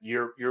that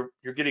you're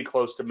getting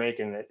close to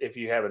making it if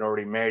you haven't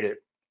already made it.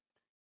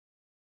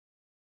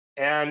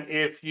 And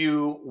if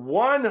you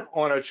won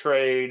on a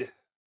trade,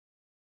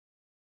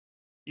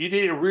 you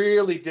need to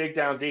really dig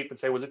down deep and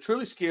say, was it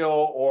truly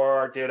skill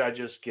or did I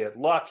just get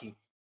lucky?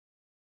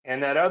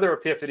 And that other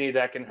epiphany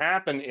that can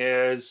happen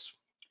is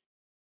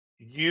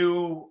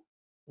you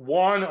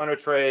won on a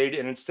trade,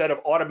 and instead of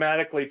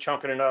automatically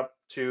chalking it up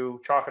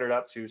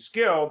to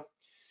skill,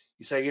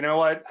 you say, you know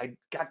what, I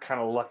got kind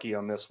of lucky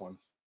on this one.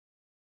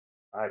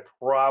 I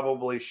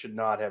probably should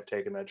not have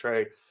taken that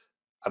trade.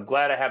 I'm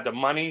glad I have the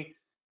money,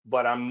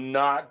 but I'm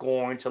not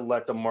going to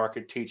let the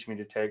market teach me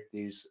to take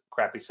these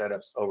crappy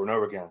setups over and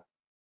over again.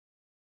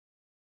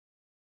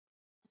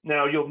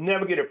 Now, you'll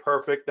never get it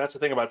perfect. That's the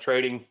thing about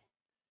trading.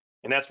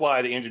 And that's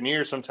why the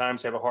engineers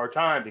sometimes have a hard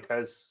time,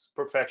 because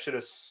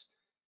perfectionists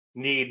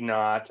need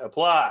not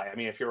apply. I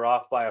mean, if you're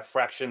off by a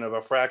fraction of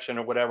a fraction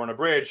or whatever on a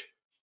bridge,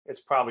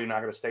 it's probably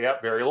not going to stay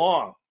up very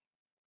long.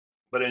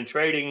 But in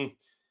trading,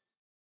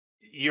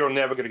 you're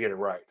never going to get it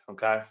right,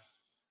 okay?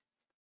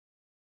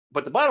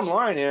 But the bottom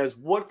line is,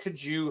 what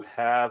could you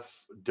have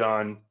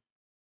done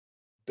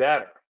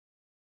better?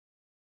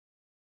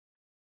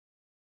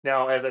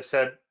 Now, as I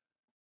said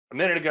a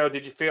minute ago,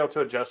 did you fail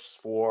to adjust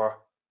for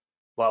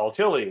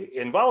volatility?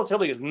 And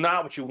volatility is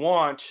not what you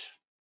want,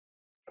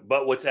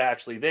 but what's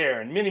actually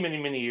there. And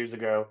many years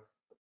ago,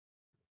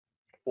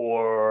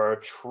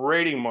 for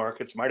trading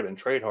markets, might have been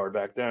Trade Hard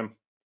back then,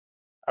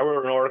 I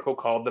wrote an article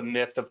called The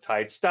Myth of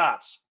Tight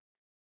Stops.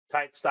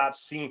 Tight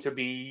stops seem to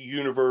be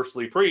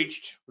universally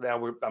preached.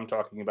 Now I'm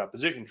talking about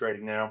position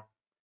trading now.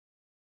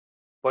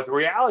 But the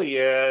reality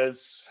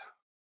is,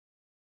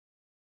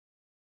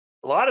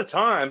 a lot of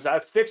times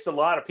I've fixed a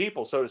lot of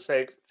people, so to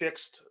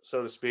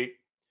speak,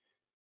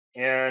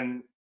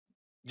 and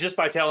just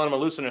by telling them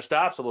to loosen their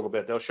stops a little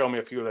bit, they'll show me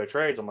a few of their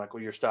trades. I'm like,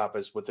 well, your stop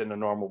is within the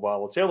normal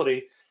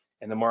volatility,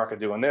 and the market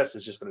doing this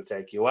is just going to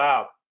take you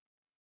out.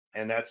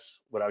 And that's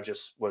what I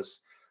just was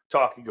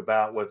talking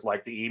about with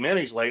like the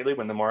E-minis lately,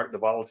 when the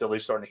volatility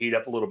is starting to heat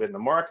up a little bit in the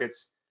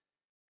markets.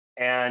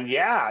 And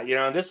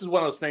yeah, this is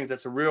one of those things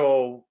that's a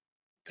real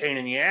pain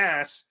in the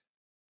ass.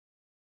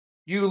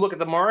 You look at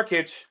the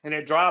market and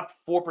it dropped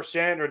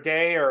 4% a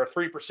day or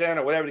 3%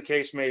 or whatever the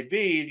case may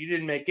be. You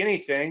didn't make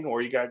anything,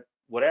 or you got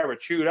whatever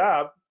chewed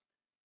up.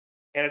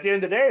 And at the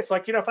end of the day, it's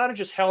like, if I'd have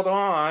just held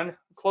on,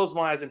 closed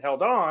my eyes and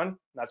held on,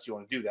 not that you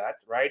want to do that,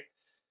 right?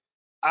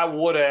 I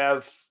would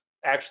have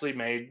actually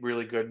made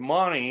really good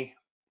money.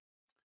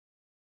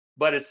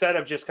 But instead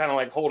of just kind of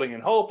like holding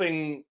and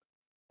hoping,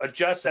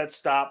 adjust that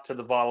stop to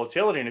the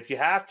volatility. And if you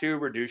have to,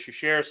 reduce your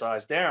share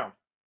size down.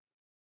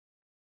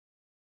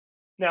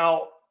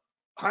 Now,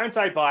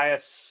 hindsight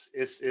bias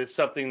is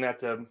something that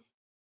the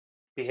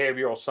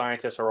behavioral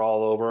scientists are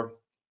all over,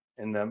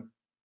 and the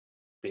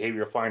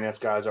behavioral finance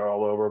guys are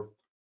all over.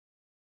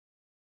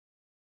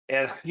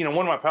 And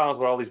one of my problems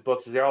with all these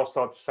books is they all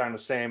sound the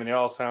same, and they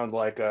all sound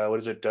like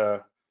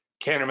Kahneman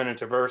and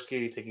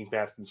Tversky, Thinking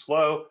Fast and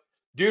Slow.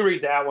 Do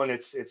read that one.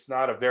 It's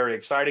not a very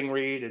exciting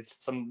read. It's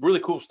some really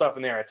cool stuff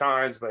in there at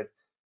times, but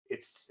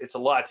it's a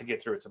lot to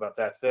get through. It's about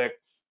that thick,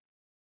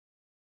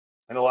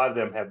 and a lot of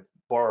them have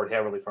borrowed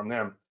heavily from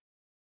them.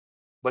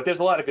 But there's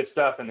a lot of good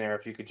stuff in there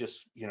if you could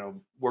just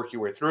work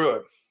your way through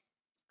it.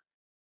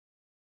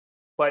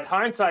 But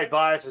hindsight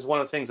bias is one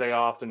of the things I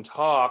often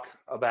talk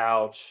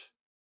about.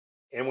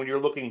 And when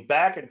you're looking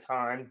back in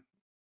time,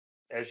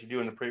 as you do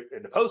in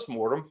the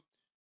post-mortem,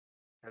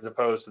 as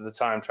opposed to the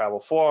time travel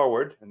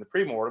forward in the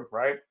pre-mortem,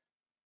 right?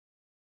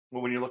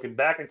 But when you're looking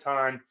back in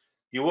time,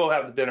 you will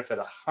have the benefit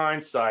of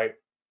hindsight,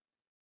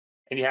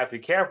 and you have to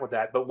be careful with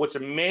that. But what's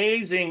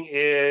amazing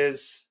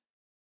is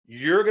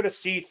you're going to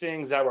see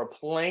things that were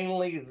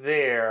plainly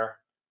there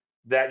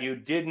that you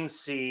didn't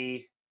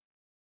see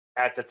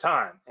at the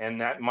time.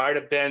 And that might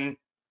have been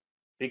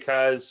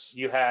because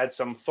you had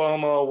some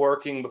FOMO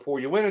working before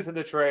you went into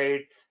the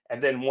trade.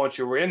 And then once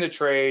you were in the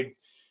trade,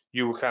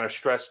 you were kind of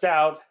stressed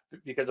out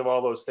because of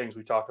all those things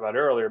we talked about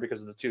earlier,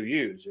 because of the two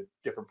U's,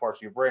 different parts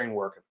of your brain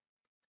working.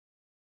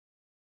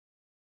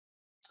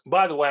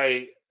 By the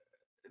way,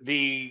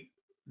 the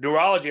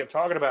neurology I'm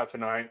talking about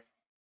tonight,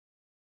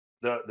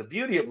 the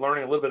beauty of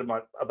learning a little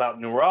bit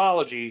about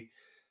neurology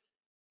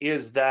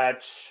is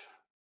that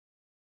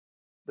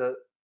the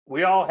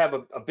we all have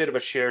a bit of a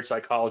shared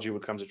psychology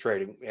when it comes to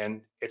trading,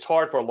 and it's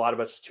hard for a lot of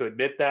us to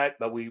admit that,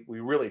 but we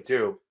really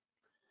do,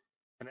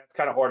 and that's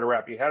kind of hard to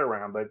wrap your head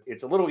around. But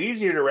it's a little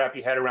easier to wrap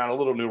your head around a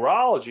little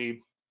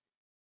neurology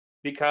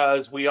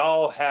because we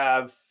all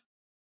have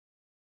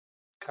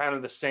kind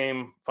of the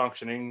same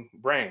functioning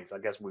brains. I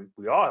guess we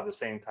all have the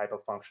same type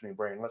of functioning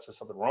brain, unless there's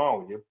something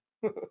wrong with you.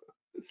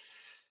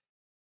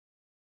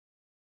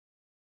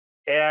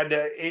 And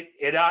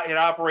it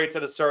operates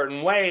in a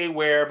certain way,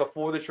 where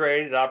before the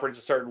trade it operates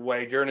a certain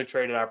way, during the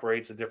trade it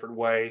operates a different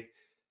way.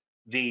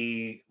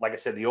 Like I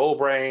said, the old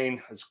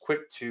brain is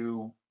quick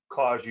to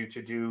cause you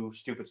to do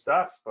stupid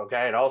stuff.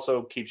 Okay, it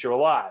also keeps you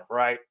alive,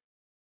 right?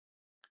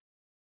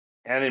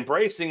 And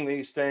embracing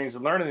these things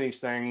and learning these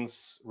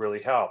things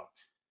really help.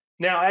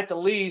 Now, at the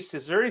least,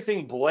 is there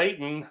anything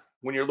blatant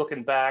when you're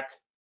looking back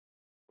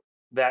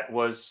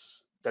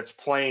that's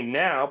plain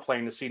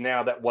to see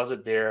now, that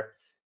wasn't there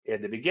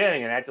in the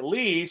beginning? And at the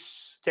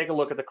least, take a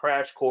look at the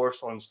crash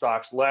course on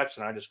stock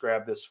selection. I just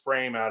grabbed this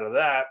frame out of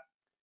that.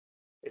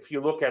 If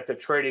you look at the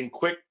trading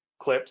quick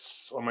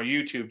clips on my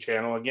YouTube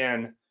channel,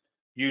 again,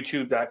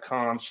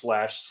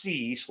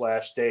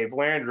 youtube.com/c/Dave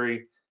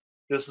Landry.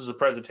 This was a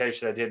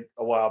presentation I did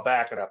a while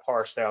back, and I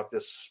parsed out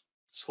this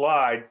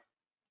slide.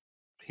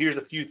 Here's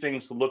a few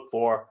things to look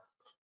for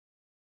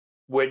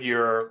when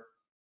you're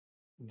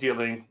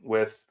dealing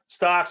with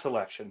stock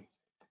selection.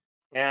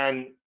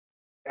 And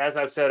as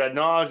I've said ad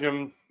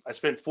nauseum, I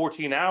spent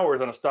 14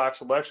 hours on a stock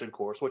selection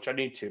course, which I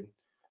need to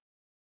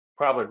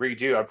probably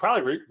redo. I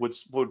probably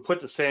would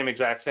put the same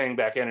exact thing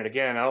back in it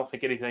again. I don't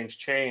think anything's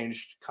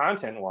changed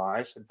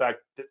content-wise. In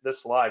fact,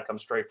 this slide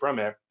comes straight from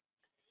it.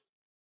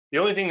 The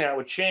only thing that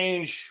would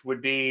change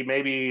would be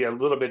maybe a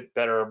little bit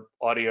better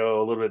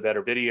audio, a little bit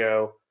better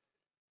video,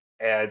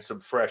 and some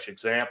fresh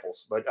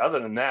examples. But other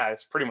than that,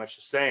 it's pretty much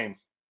the same.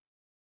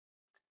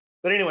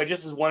 But anyway,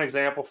 just as one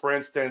example, for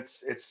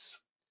instance, it's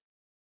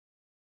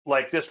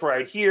like this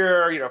right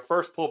here.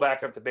 First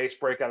pullback up to base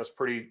breakout is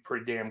pretty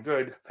damn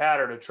good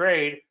pattern to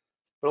trade.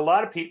 But a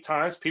lot of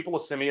times people will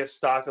send me a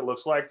stock that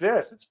looks like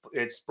this.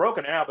 It's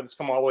broken out, but it's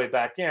come all the way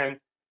back in,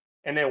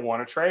 and they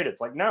want to trade it.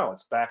 It's like, no,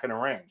 it's back in the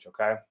range,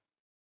 okay?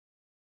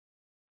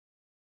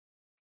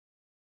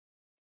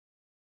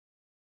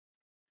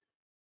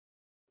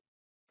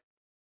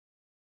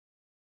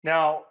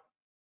 Now,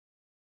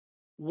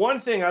 one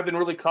thing I've been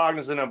really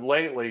cognizant of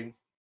lately,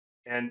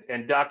 and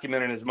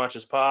documenting as much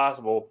as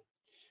possible,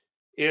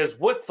 is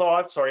what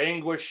thoughts or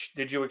anguish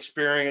did you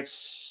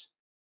experience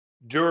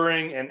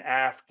during and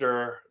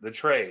after the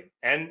trade?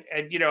 And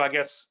I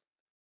guess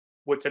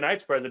with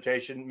tonight's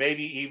presentation,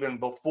 maybe even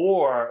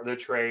before the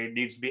trade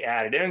needs to be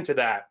added into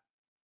that.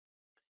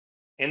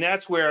 And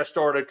that's where I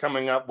started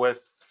coming up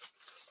with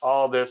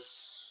all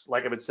this,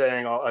 like I've been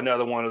saying,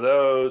 another one of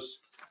those,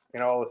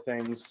 and all the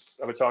things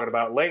I've been talking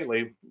about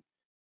lately.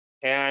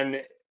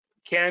 And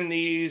can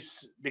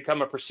these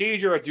become a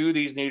procedure, or do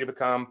these need to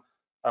become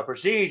a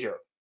procedure?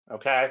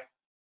 Okay.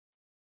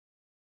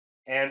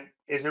 And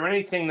is there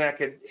anything that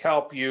could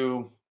help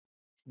you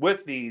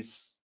with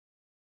these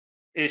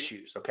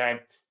issues?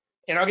 Okay.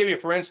 And I'll give you,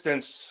 for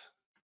instance,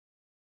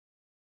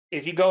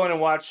 if you go in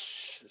and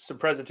watch some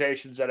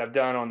presentations that I've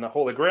done on the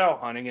Holy Grail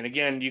hunting, and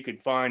again, you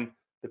could find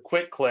the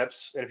quick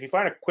clips. And if you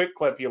find a quick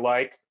clip you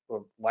like,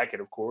 or like it,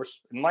 of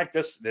course, and like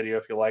this video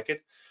if you like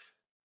it.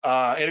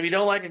 And if you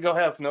don't like it, go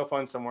have no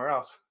fun somewhere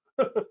else.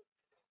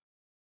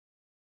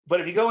 But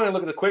if you go in and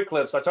look at the quick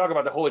clips, I talk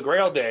about the Holy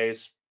Grail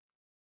days.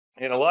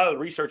 And a lot of the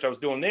research I was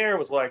doing there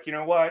was like, you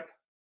know what?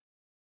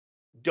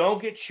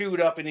 Don't get chewed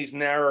up in these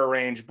narrow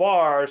range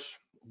bars.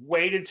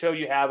 Wait until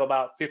you have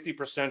about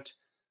 50%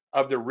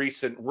 of the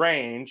recent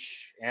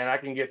range, and I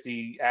can get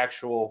the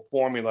actual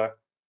formula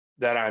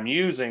that I'm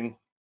using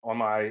on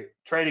my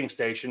trading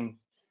station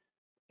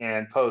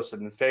and post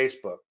it in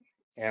Facebook.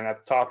 And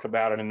I've talked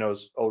about it in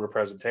those older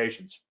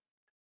presentations.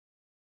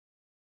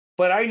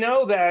 But I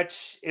know that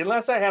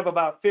unless I have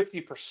about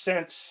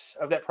 50%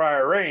 of that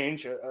prior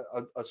range,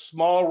 a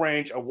small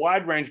range, a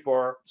wide range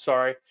bar,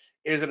 sorry,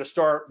 is going to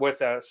start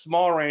with a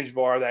small range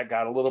bar that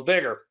got a little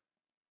bigger.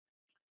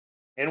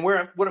 And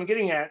what I'm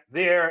getting at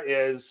there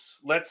is,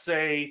 let's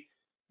say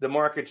the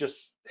market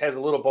just has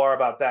a little bar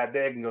about that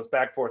big and goes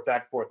back and forth,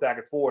 back and forth, back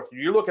and forth.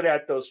 You're looking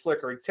at those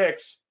flickering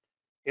ticks.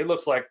 It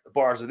looks like the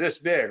bars are this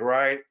big,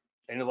 right?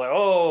 And you're like,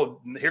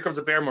 oh, here comes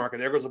a bear market,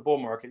 there goes a bull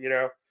market,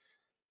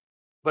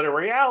 But the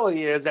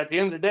reality is, at the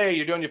end of the day,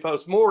 you're doing your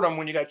post-mortem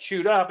when you got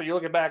chewed up, and you're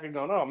looking back and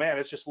going, oh man,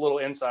 it's just a little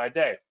inside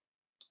day.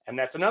 And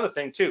that's another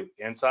thing too,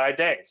 inside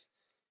days.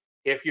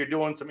 If you're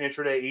doing some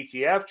intraday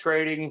ETF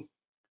trading,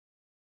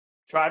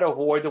 try to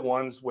avoid the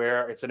ones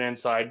where it's an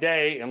inside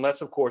day,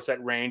 unless, of course,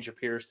 that range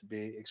appears to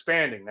be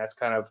expanding. That's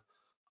kind of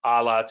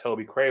a la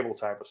Toby Crable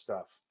type of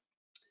stuff.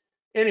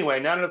 Anyway,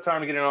 not enough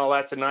time to get into all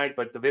that tonight,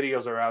 but the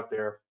videos are out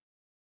there.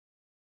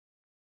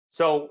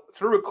 So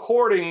through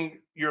recording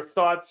your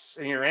thoughts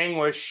and your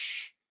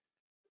anguish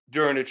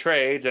during the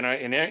trades, and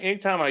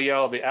anytime I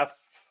yell the F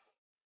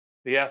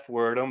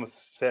word, I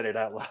almost said it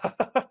out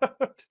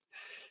loud.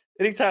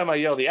 Anytime I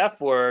yell the F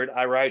word,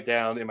 I write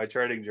down in my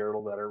trading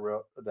journal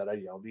that I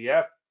yelled the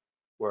F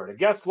word. And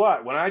guess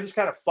what? When I just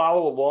kind of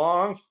follow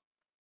along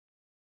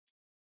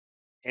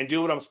and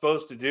do what I'm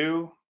supposed to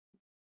do,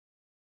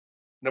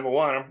 number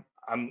one,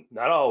 I'm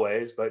not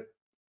always, but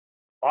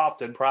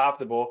often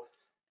profitable.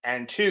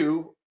 And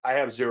two, I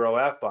have zero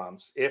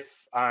F-bombs. If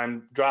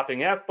I'm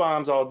dropping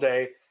F-bombs all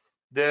day,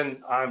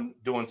 then I'm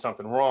doing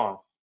something wrong.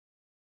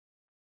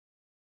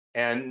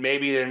 And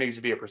maybe there needs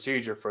to be a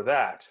procedure for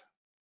that.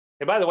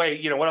 And by the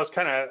way, what I was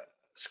kind of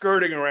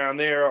skirting around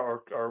there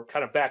or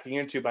kind of backing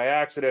into by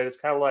accident, it's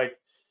kind of like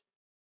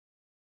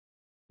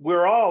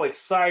we're all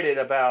excited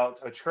about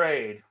a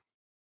trade.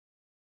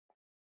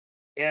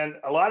 And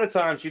a lot of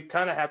times you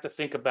kind of have to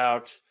think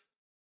about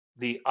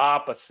the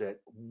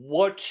opposite.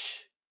 What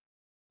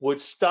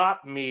would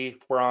stop me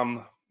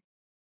from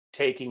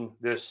taking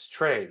this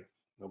trade?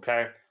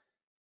 Okay.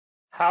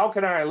 How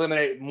can I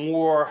eliminate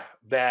more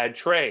bad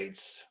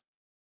trades?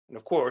 And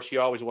of course,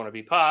 you always want to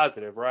be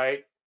positive,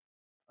 right?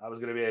 I was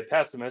going to be a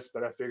pessimist,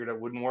 but I figured it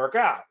wouldn't work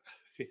out.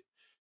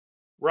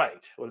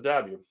 Right, with a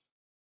W.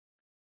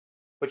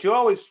 But you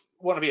always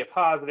want to be a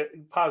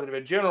positive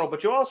in general,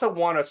 but you also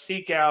want to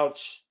seek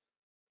out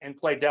and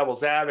play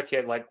devil's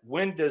advocate. Like,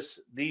 when does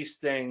these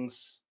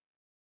things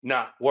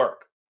not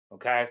work?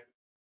 Okay.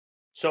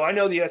 So I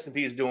know the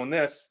S&P is doing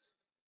this.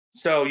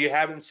 So you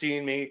haven't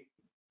seen me,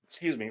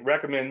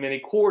 recommend many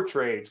core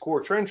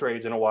trend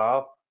trades in a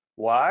while.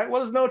 Why?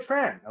 Well, there's no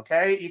trend.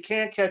 Okay. You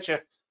can't catch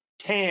a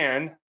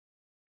tan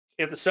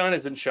if the sun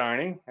isn't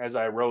shining, as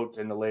I wrote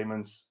in the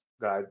Layman's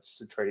Guide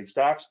to Trading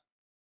Stocks.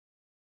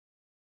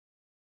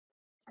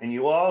 And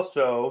you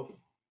also,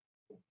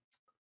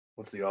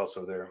 what's the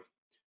also there?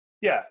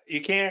 Yeah,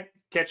 you can't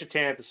catch a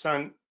tan if the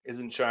sun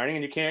isn't shining,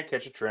 and you can't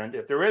catch a trend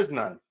if there is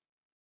none.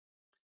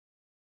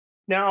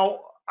 Now,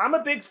 I'm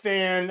a big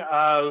fan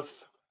of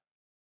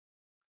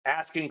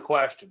asking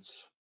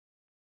questions.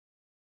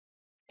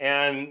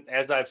 And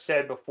as I've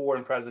said before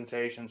in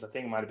presentations, I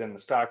think it might have been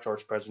the Stock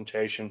Charts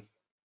presentation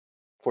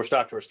for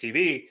Stock Charts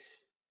TV,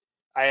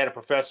 I had a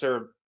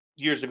professor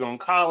years ago in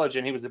college,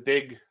 and he was a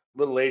big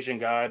little Asian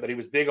guy, but he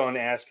was big on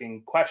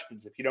asking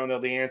questions. If you don't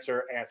know the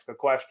answer, ask a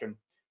question.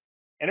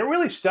 And it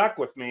really stuck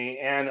with me.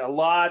 And a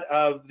lot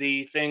of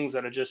the things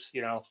that I just,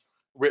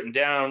 written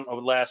down over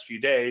the last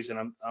few days,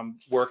 and I'm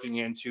working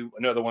into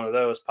another one of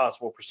those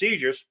possible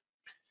procedures,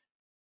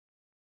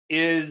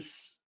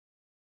 is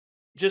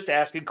just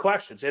asking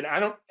questions. And I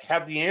don't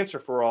have the answer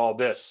for all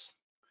this.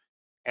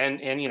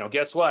 And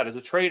guess what? As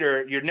a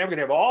trader, you're never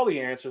gonna have all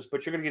the answers,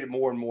 but you're gonna get it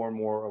more and more and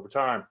more over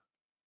time.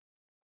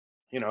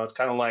 It's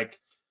kind of like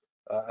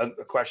a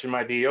question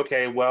might be,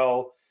 okay,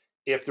 well,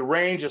 if the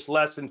range is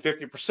less than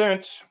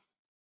 50%,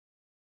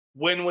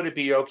 when would it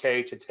be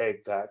okay to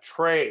take that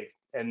trade?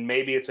 And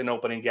maybe it's an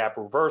opening gap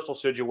reversal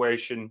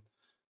situation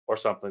or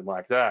something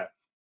like that.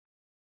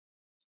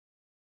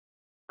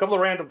 A couple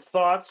of random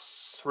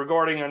thoughts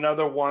regarding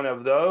another one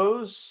of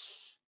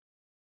those.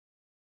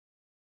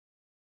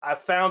 I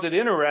found it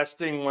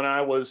interesting when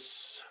I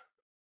was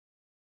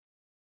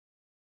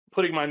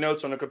putting my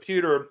notes on the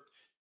computer,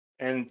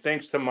 and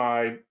thanks to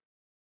my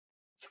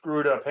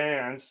screwed up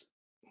hands,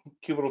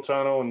 cubital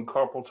tunnel and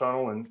carpal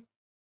tunnel, and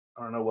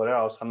I don't know what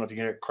else. I'm not going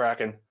to get it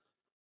cracking.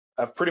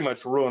 I've pretty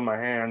much ruined my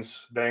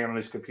hands banging on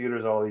these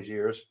computers all these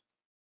years.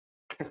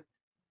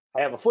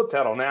 I have a foot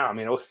pedal now. I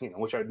mean,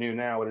 wish I knew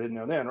now what I didn't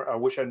know then. Or I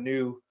wish I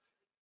knew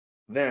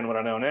then what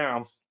I know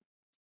now.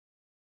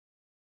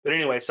 But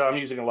anyway, so I'm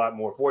using a lot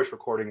more voice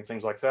recording and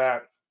things like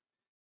that.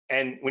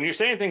 And when you're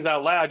saying things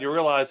out loud, you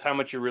realize how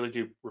much you really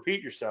do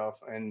repeat yourself.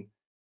 And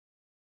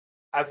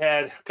I've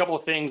had a couple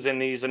of things in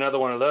these, another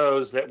one of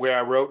those where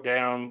I wrote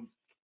down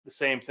the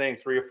same thing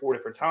 3 or 4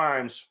 different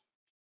times.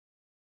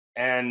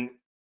 And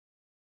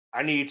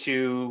I need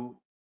to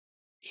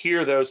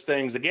hear those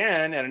things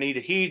again, and I need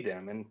to heed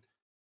them. And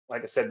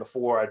like I said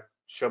before, I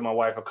showed my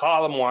wife a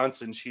column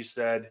once, and she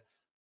said,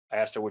 I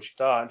asked her what she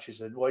thought, and she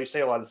said, well, you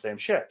say a lot of the same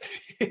shit.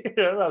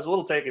 I was a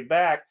little taken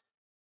back.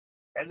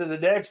 And then the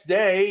next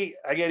day,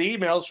 I get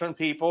emails from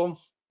people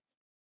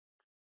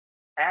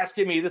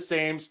asking me the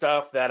same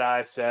stuff that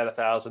I've said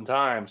 1,000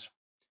 times.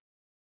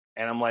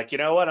 And I'm like, you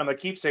know what? I'm going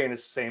to keep saying the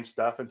same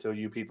stuff until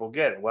you people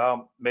get it.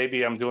 Well,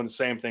 maybe I'm doing the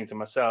same thing to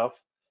myself.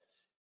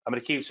 I'm going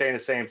to keep saying the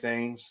same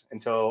things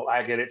until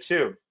I get it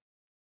too.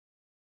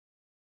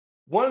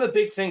 One of the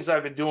big things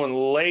I've been doing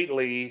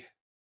lately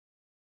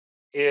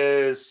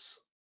is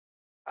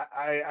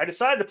I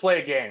decided to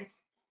play a game.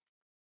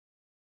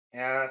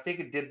 And I think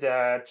it did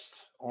that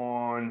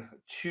on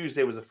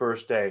Tuesday was the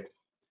first day.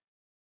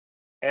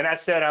 And I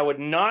said I would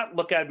not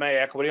look at my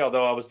equity,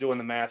 although I was doing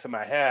the math in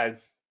my head.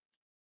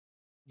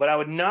 but I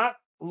would not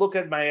look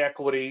at my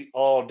equity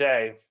all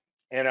day,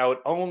 and I would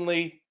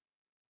only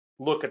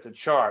look at the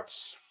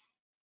charts.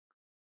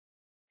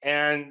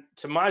 And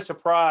to my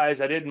surprise,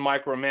 I didn't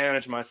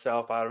micromanage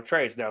myself out of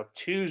trades. Now,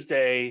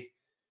 Tuesday,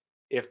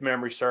 if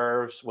memory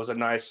serves, was a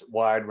nice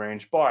wide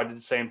range bar. I did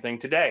the same thing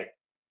today.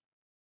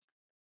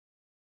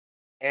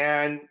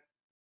 And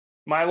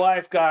my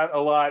life got a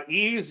lot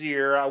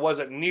easier. I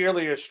wasn't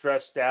nearly as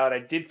stressed out.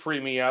 It did free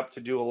me up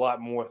to do a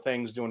lot more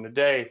things during the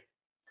day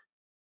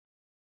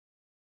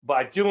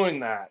by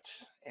doing that.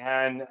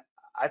 And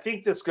I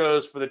think this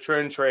goes for the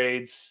trend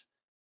trades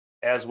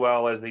as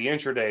well as the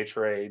intraday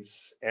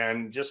trades,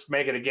 and just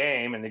make it a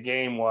game. And the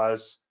game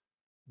was,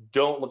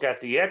 don't look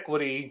at the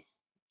equity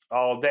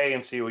all day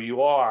and see where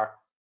you are.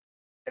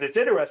 And it's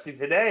interesting,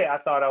 today I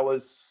thought I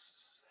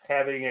was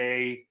having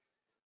a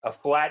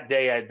flat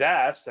day at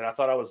best, and I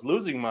thought I was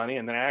losing money,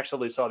 and then I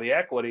actually saw the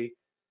equity,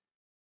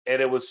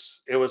 and it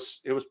was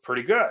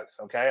pretty good.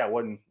 Okay, I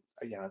wasn't,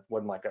 it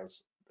wasn't like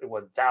it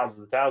was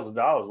thousands of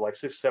dollars, like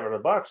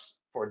 $600-700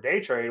 for a day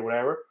trade or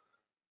whatever.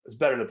 It's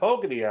better than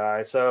poke in the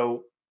eye.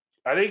 So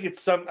I think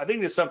I think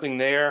there's something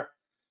there,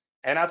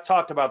 and I've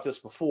talked about this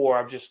before.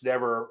 I've just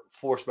never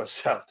forced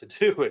myself to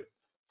do it.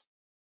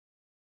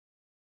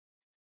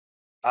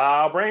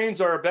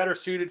 Brains are better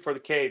suited for the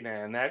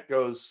caveman.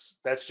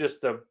 That's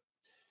just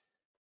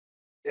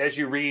as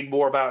you read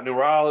more about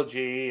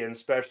neurology, and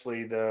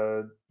especially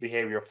the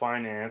behavioral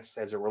finance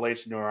as it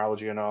relates to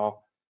neurology and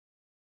all,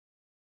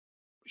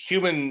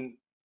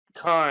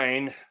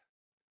 humankind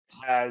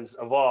has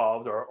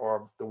evolved,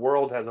 or the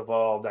world has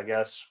evolved, I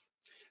guess.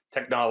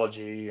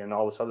 Technology and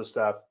all this other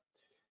stuff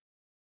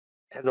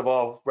has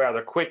evolved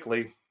rather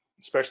quickly,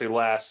 especially the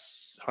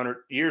last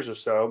 100 years or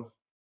so.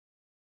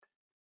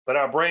 But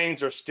our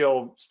brains are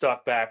still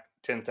stuck back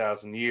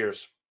 10,000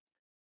 years.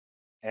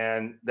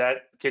 And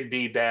that could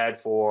be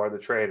bad for the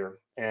trader.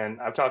 And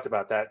I've talked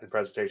about that in the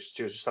presentations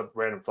too. It's just some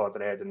random thought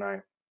that I had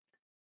tonight.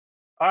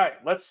 All right,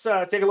 let's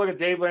take a look at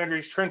Dave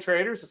Landry's Trend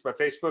Traders. It's my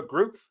Facebook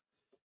group.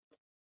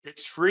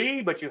 It's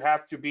free, but you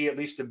have to be at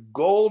least a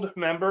gold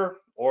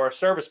member or a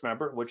service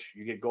member, which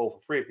you get gold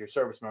for free if you're a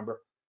service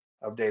member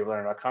of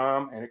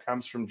DaveLandry.com. And it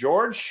comes from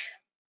George.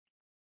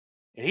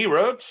 And he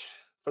wrote,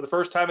 for the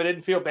first time, I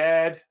didn't feel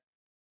bad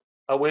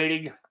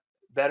awaiting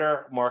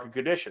better market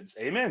conditions.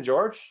 Amen,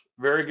 George.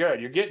 Very good.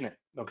 You're getting it.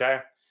 Okay.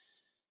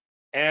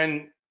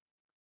 And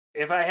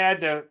if I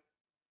had to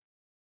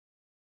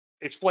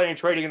explain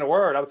trading in a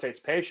word, I would say it's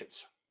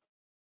patience.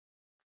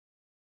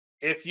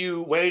 If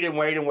you wait and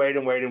wait and wait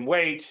and wait and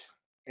wait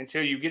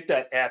until you get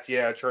that F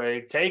yeah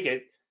trade, take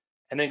it,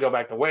 and then go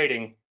back to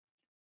waiting,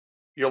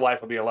 your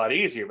life will be a lot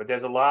easier. But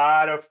there's a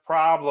lot of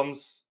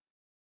problems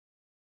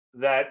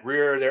that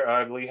rear their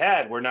ugly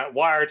head. We're not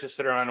wired to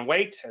sit around and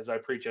wait, as I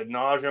preach ad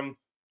nauseum.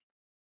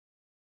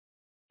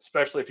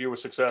 Especially if you were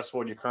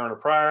successful in your current or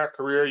prior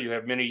career, you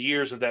have many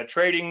years of that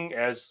trading,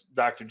 as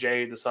Dr.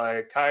 J, the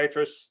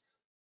psychiatrist,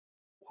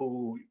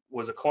 who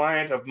was a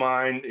client of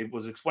mine, it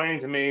was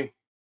explained to me.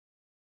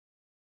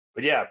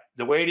 But yeah,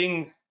 the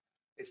waiting,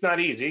 it's not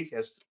easy,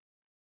 as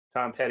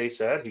Tom Petty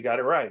said. He got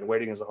it right. The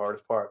waiting is the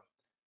hardest part.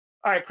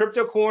 All right,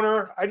 Crypto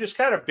Corner. I just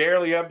kind of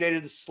barely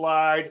updated the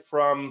slide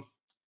from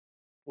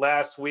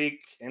last week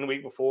and the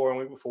week before and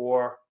week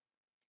before.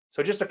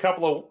 So just a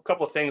couple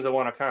of things I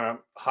want to kind of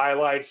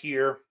highlight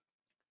here.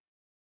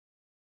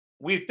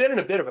 We've been in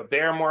a bit of a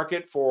bear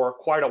market for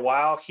quite a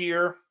while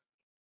here,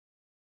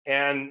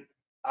 and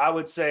I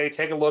would say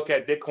take a look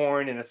at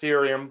Bitcoin and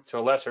Ethereum to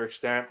a lesser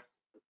extent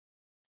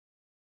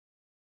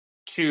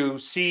to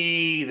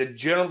see the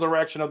general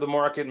direction of the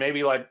market,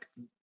 maybe like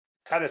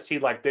kind of see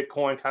like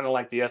Bitcoin, kind of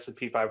like the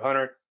S&P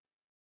 500.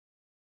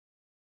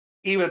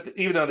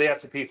 Even though the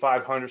S&P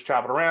 500 is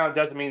chopping around, it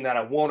doesn't mean that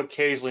I won't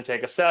occasionally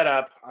take a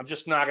setup. I'm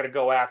just not going to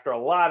go after a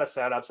lot of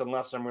setups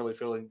unless I'm really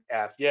feeling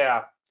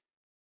yeah.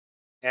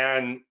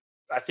 And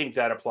I think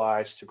that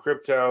applies to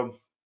crypto.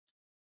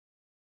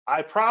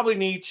 I probably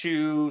need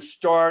to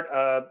start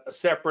a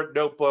separate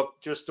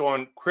notebook just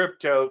on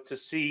crypto to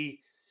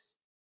see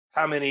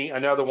how many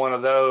another one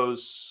of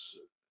those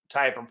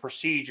type of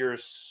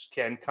procedures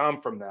can come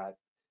from that.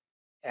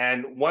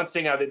 And one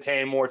thing I've been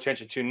paying more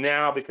attention to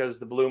now, because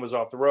the bloom is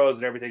off the rose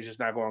and everything's just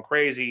not going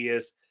crazy,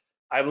 is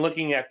I'm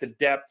looking at the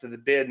depth of the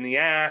bid and the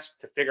ask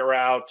to figure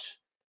out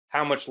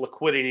how much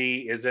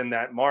liquidity is in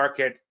that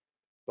market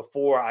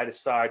before I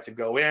decide to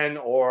go in,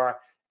 or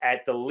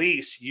at the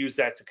least use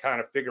that to kind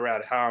of figure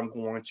out how I'm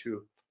going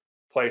to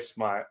place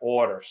my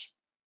orders.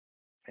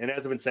 And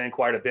as I've been saying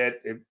quite a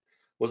bit, it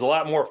was a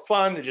lot more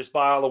fun to just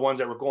buy all the ones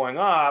that were going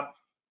up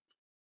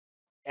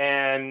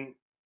and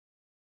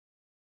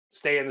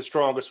stay in the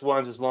strongest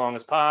ones as long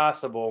as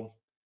possible.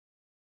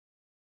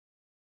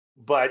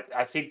 But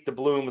I think the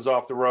bloom is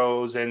off the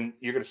rose, and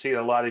you're going to see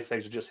that a lot of these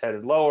things are just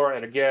headed lower.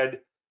 And again,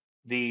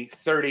 the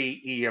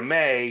 30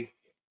 EMA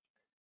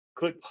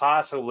could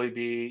possibly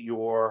be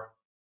your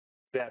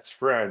best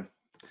friend.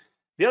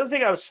 The other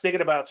thing I was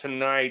thinking about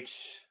tonight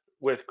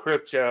with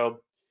crypto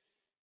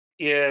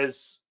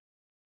is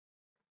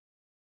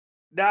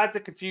not to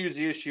confuse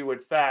the issue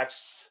with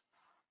facts,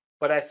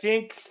 But I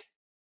think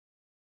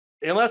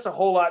unless a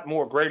whole lot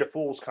more greater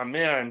fools come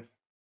in,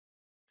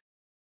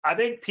 I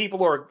think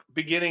people are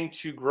beginning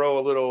to grow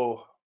a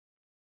little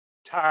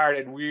tired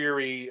and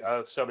weary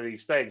of some of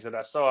these things. And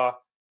I saw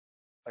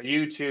a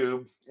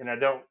YouTube, and I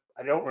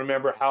don't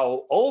remember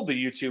how old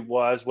the YouTube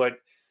was, but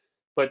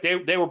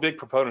they were big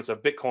proponents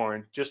of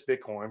Bitcoin, just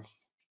Bitcoin,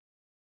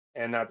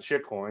 and not the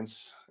shit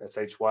coins,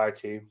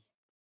 SHYT.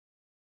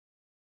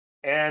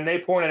 And they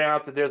pointed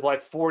out that there's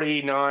like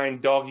 49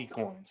 doggy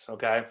coins.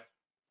 Okay,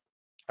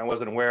 I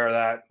wasn't aware of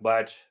that,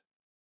 but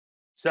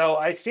so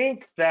I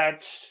think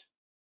that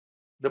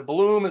the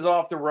bloom is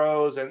off the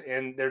rose,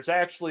 and there's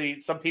actually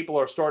some people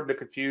are starting to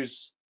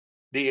confuse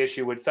the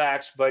issue with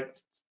facts,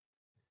 but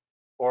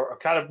or a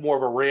kind of more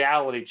of a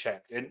reality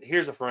check. And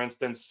here's a for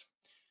instance.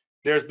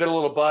 There's been a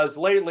little buzz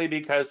lately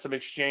because some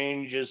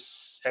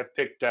exchanges have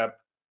picked up.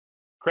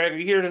 Craig, are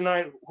you here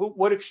tonight?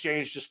 What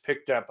exchange just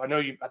picked up? I know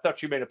you. I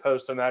thought you made a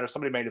post on that, or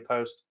somebody made a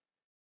post,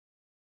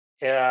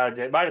 and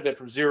it might have been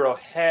from Zero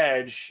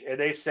Hedge, and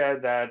they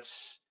said that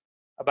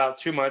about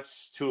 2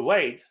 months too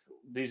late,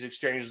 these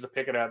exchanges are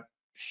picking up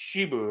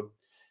Shibu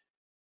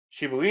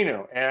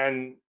Inu,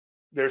 and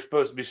there's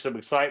supposed to be some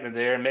excitement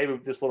there, and maybe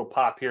this little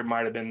pop here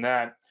might have been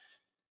that.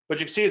 But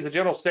you can see as a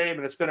general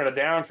statement, it's been in a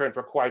downtrend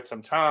for quite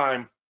some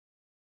time,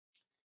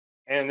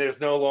 and there's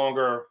no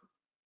longer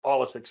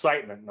all this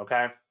excitement,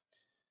 okay?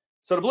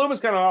 So the bloom is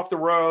kind of off the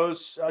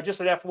rose. Just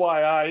an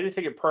FYI,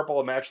 anything in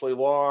purple, I'm actually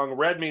long.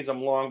 Red means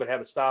I'm long, but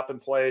have a stop in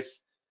place.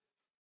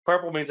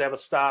 Purple means I have a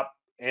stop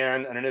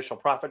and an initial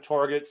profit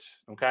target,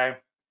 okay?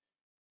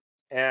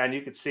 And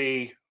you can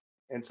see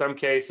in some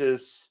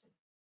cases,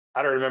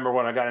 I don't remember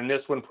when I got in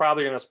this one,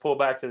 probably going to pull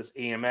back to this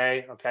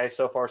EMA, okay?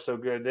 So far, so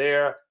good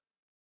there.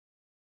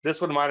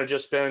 This one might have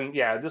just been,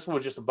 yeah, this one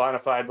was just a bona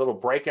fide little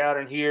breakout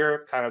in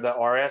here, kind of the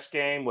RS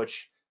game,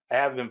 which I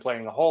haven't been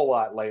playing a whole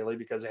lot lately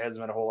because there hasn't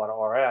been a whole lot of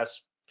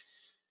RS.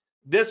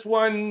 This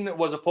one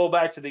was a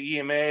pullback to the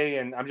EMA,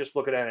 and I'm just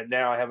looking at it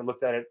now. I haven't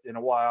looked at it in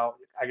a while.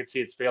 I can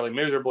see it's failing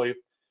miserably.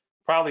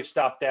 Probably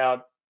stopped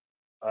out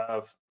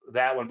of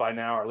that one by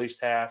now, or at least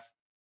half.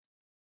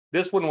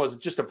 This one was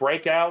just a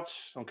breakout,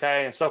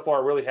 okay, and so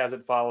far it really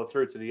hasn't followed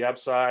through to the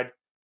upside.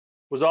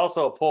 Was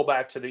also a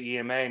pullback to the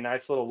EMA.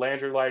 Nice little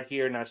Landry light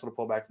here, nice little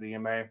pullback to the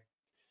EMA.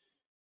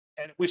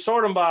 And if we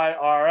sort them by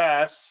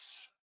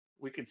RS,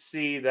 we could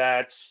see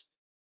that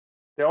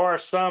there are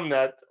some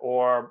that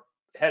are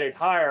headed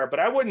higher, but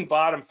I wouldn't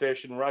bottom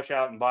fish and rush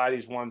out and buy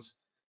these ones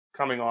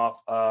coming off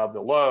of the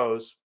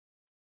lows.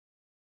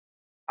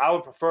 I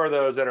would prefer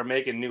those that are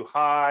making new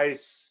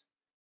highs.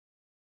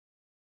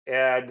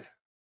 And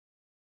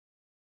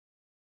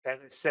as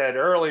I said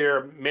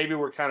earlier, maybe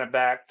we're kind of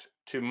back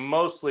to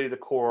mostly the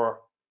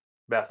core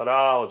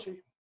methodology.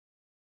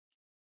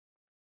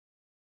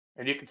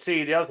 And you can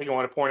see the other thing I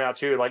want to point out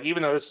too, like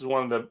even though this is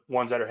one of the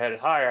ones that are headed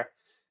higher,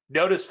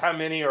 notice how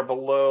many are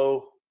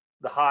below,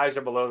 the highs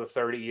are below the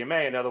 30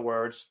 EMA. In other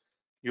words,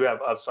 you have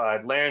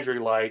upside Landry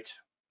light,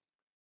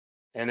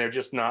 and they're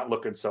just not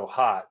looking so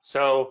hot.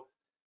 So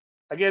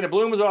again, the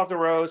bloom is off the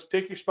rose.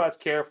 Pick your spots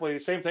carefully.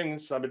 Same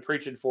things I've been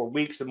preaching for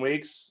weeks and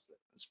weeks.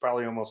 It's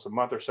probably almost a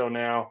month or so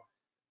now.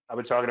 I've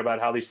been talking about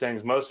how these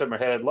things, most of them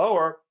are headed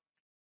lower,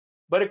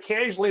 but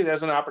occasionally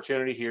there's an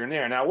opportunity here and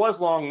there. Now, I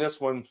was long this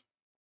one,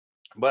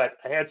 but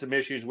I had some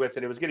issues with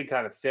it. It was getting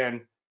kind of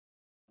thin,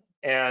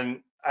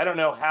 and I don't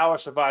know how I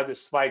survived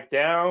this spike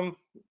down.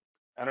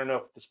 I don't know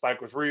if the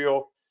spike was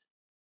real,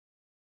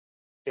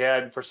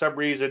 and for some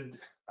reason,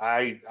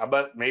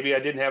 maybe I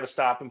didn't have a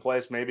stop in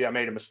place. Maybe I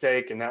made a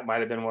mistake, and that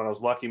might have been one of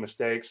those lucky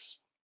mistakes.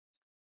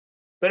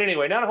 But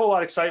anyway, not a whole lot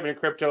of excitement in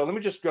crypto. Let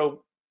me just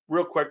go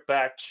real quick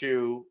back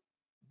to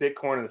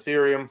Bitcoin and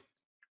Ethereum.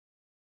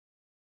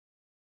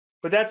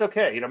 But that's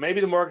okay. Maybe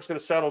the market's going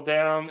to settle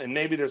down, and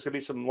maybe there's going to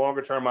be some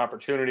longer term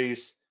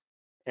opportunities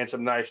and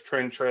some nice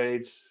trend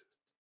trades.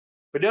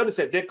 But notice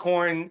that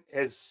Bitcoin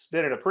has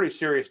been in a pretty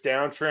serious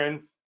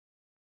downtrend.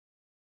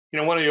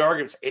 One of the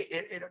arguments,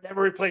 it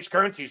never replaced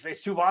currencies.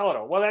 It's too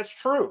volatile. Well, that's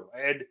true.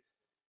 And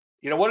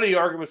one of the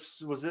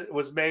arguments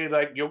was made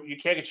like you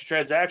can't get your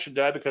transaction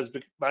done because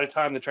by the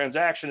time the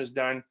transaction is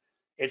done,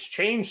 it's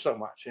changed so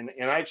much. And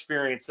I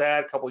experienced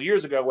that a couple of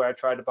years ago where I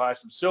tried to buy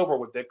some silver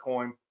with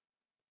Bitcoin.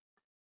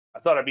 I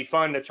thought it'd be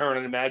fun to turn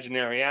an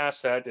imaginary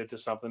asset into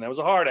something that was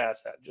a hard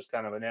asset, just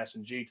kind of an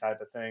S&G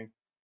type of thing.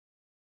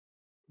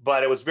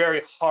 But it was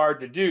very hard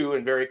to do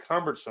and very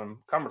cumbersome.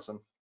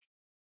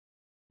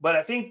 But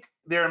I think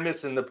they're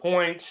missing the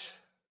point.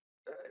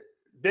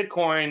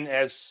 Bitcoin,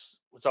 as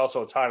it's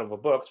also a title of a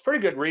book, it's a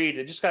pretty good read.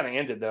 It just kind of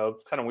ended though.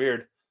 It's kind of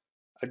weird.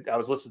 I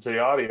was listening to the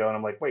audio and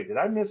I'm like, wait, did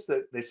I miss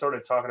that? They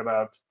started talking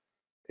about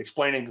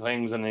explaining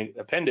things in the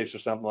appendix or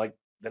something. Like,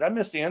 did I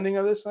miss the ending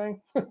of this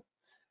thing?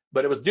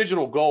 But it was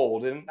digital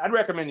gold, and I'd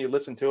recommend you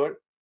listen to it.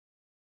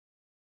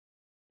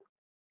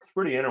 It's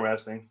pretty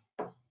interesting.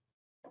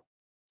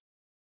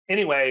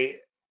 Anyway,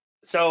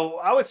 so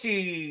I would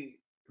see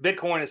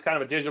Bitcoin as kind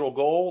of a digital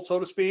gold, so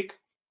to speak.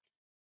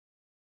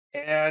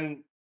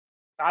 And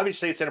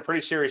obviously, it's in a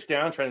pretty serious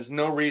downtrend. There's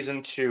no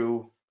reason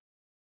to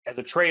as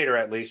a trader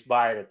at least,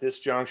 buy it at this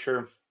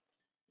juncture.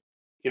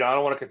 I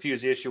don't want to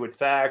confuse the issue with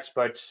facts,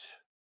 but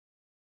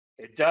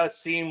it does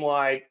seem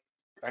like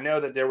I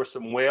know that there were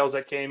some whales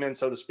that came in,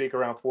 so to speak,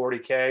 around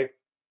 40K.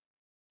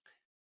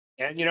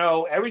 And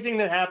everything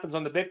that happens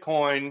on the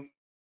Bitcoin,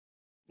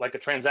 like a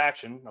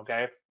transaction,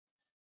 okay,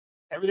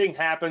 everything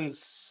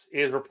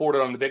is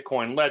reported on the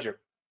Bitcoin ledger.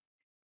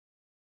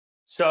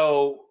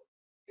 So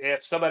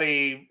if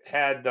somebody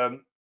had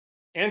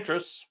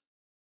interest,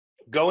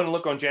 go and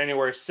look on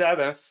January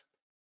 7th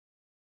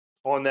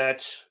on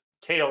that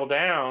tail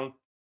down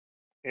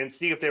and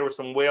see if there were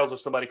some whales or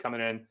somebody coming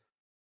in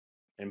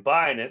and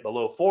buying it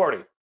below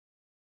 40.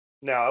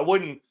 Now, I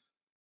wouldn't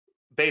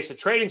base a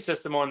trading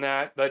system on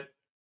that, but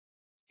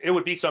it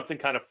would be something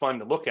kind of fun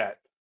to look at.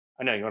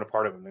 I know you want a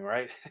part of me,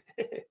 right?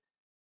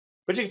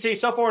 But you can see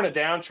so far in a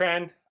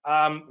downtrend.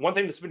 One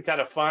thing that's been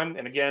kind of fun,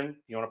 and again,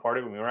 you want a part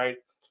of me, right?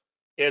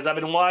 Is I've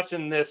been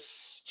watching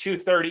this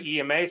 230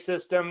 EMA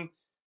system,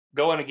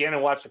 going again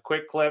and watch the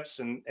quick clips,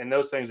 and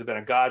those things have been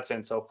a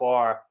godsend so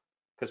far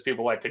because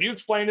people are like, could you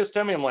explain this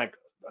to me? I'm like,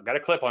 I got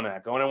a clip on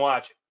that. Go in and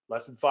watch it.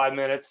 Less than 5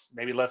 minutes,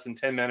 maybe less than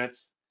 10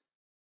 minutes.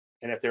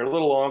 And if they're a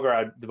little longer,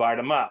 I divide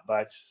them up.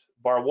 But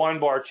bar 1,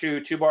 bar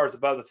 2, 2 bars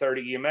above the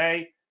 30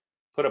 EMA,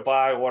 put a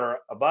buy order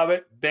above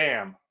it,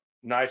 bam,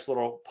 nice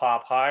little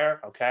pop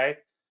higher, okay?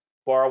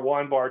 Bar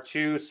 1, bar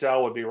 2,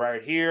 sell would be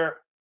right here.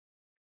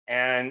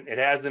 And it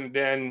hasn't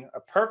been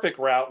a perfect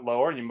route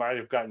lower. You might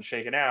have gotten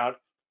shaken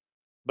out.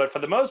 But for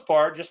the most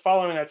part, just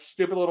following that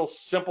stupid little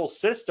simple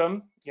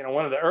system,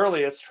 one of the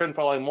earliest trend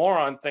following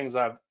moron things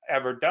I've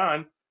ever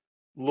done,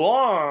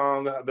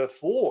 long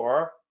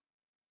before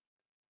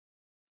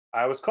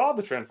I was called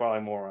the trend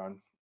following moron.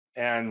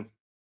 And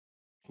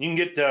you can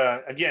get,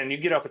 again, you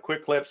get off the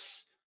quick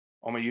clips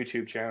on my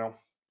YouTube channel.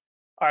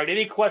 All right,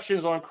 any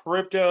questions on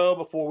crypto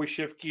before we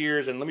shift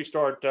gears? And let me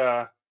start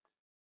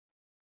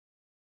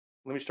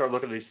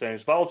looking at these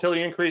things.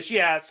 Volatility increase.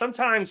 Yeah,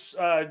 sometimes,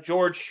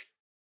 George,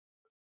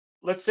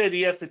 let's say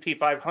the S&P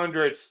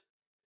 500,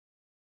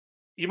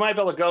 you might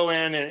be able to go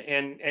in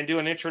and do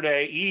an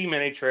intraday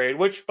E-mini trade,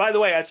 which, by the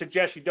way, I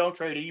suggest you don't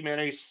trade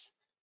E-minis,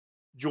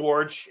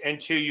 George,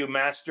 until you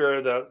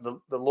master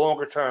the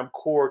longer term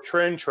core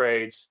trend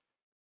trades.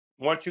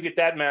 Once you get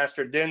that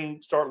mastered,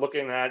 then start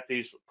looking at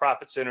these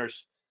profit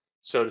centers,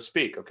 so to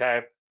speak,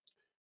 okay?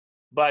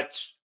 But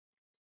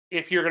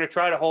if you're going to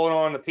try to hold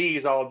on to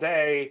P's all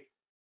day,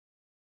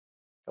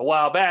 a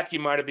while back, you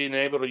might have been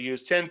able to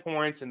use 10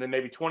 points and then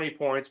maybe 20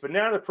 points, but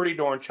now they're pretty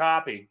darn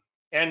choppy.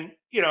 And,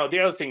 the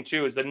other thing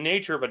too is the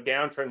nature of a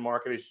downtrend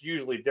market is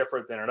usually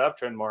different than an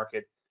uptrend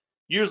market.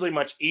 Usually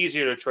much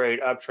easier to trade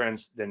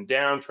uptrends than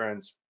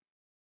downtrends.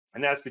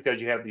 And that's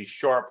because you have these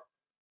sharp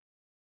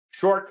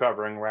short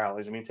covering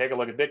rallies. I mean, take a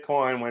look at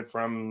Bitcoin, went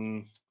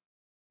from,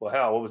 well,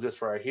 hell, what was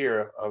this right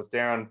here? I was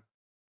down,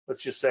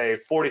 let's just say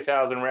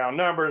 40,000 round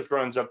numbers,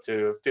 runs up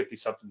to 50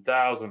 something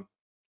thousand.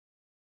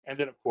 And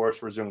then, of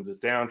course, resumes its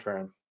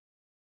downtrend.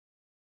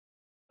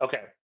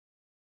 Okay.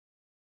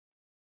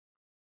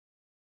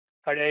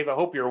 Hi, Dave. I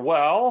hope you're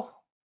well.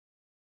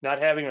 Not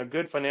having a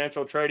good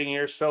financial trading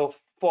year so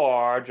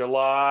far,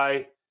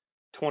 July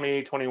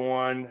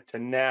 2021 to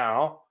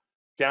now,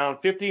 down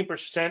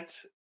 15%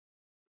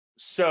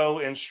 so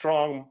in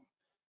strong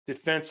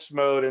defense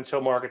mode until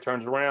market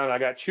turns around. I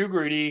got too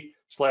greedy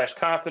 /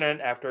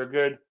 confident after a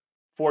good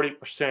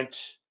 40%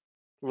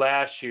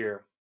 last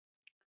year.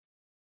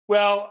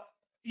 Well,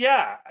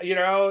 yeah,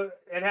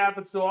 it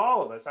happens to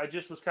all of us. I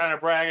just was kind of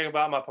bragging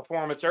about my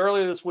performance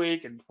earlier this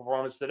week and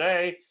performance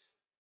today,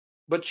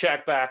 but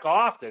check back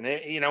often.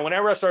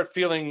 Whenever I start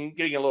getting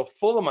a little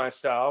full of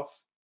myself,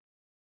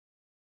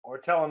 or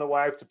telling the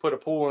wife to put a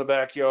pool in the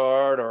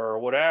backyard or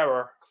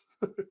whatever,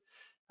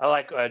 I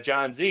like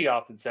John Z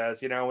often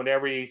says,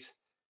 whenever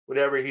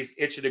he's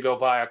itching to go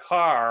buy a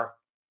car,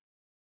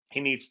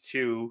 he needs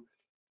to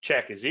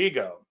check his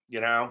ego.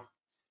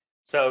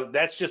 So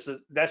that's just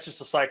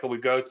a cycle we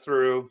go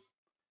through,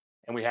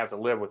 and we have to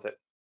live with it.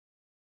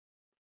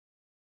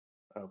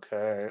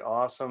 Okay,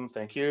 awesome.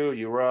 Thank you.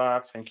 You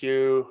rock. Thank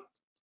you.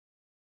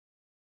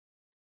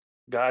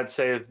 God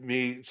saves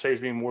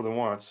me more than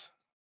once.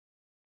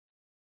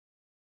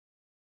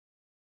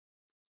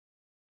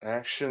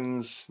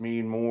 Actions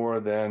mean more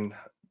than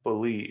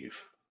believe.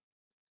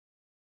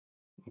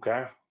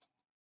 Okay.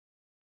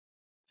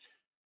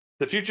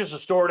 The future is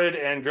distorted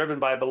and driven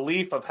by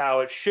belief of how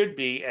it should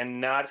be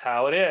and not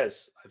how it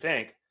is, I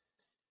think.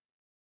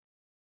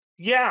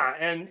 Yeah,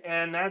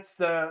 and that's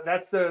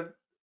the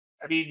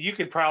I mean, you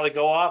could probably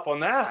go off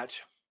on that.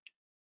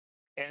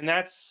 And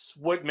that's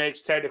what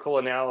makes technical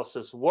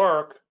analysis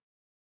work,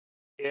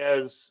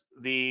 is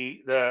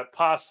the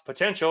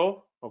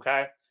potential,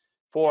 okay,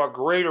 for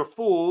greater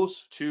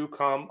fools to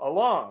come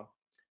along.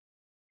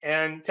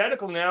 And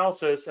technical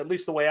analysis, at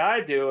least the way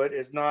I do it,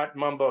 is not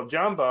mumbo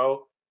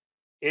jumbo.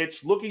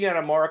 It's looking at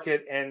a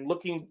market and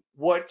looking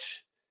what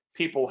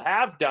people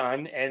have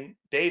done, and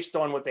based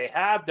on what they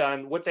have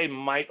done, what they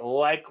might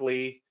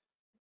likely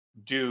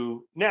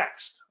do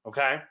next,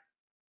 okay?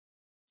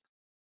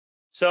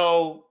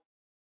 So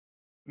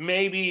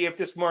maybe if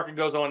this market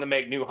goes on to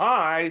make new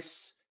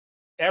highs,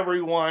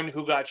 everyone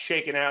who got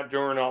shaken out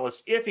during all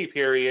this iffy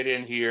period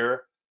in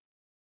here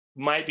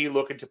might be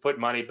looking to put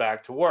money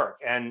back to work.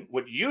 And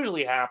what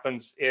usually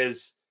happens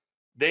is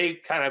they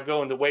kind of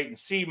go into wait and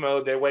see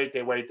mode. They wait,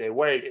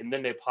 and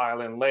then they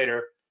pile in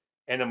later,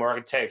 and the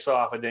market takes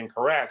off and then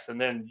corrects.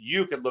 And then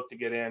you could look to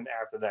get in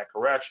after that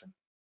correction.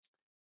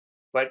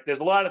 But there's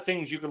a lot of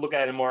things you can look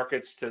at in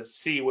markets to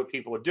see what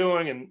people are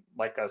doing. And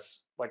like I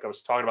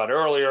was talking about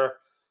earlier,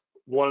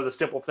 one of the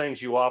simple things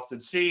you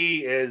often see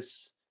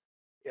is,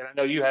 and I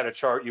know you had a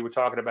chart you were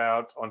talking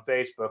about on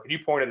Facebook, and you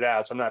pointed it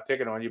out, so I'm not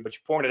picking on you, but you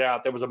pointed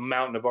out there was a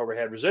mountain of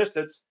overhead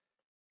resistance,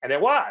 and there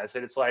was.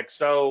 And it's like,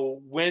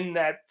 so when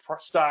that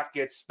stock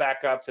gets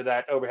back up to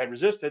that overhead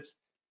resistance,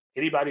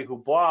 anybody who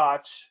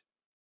bought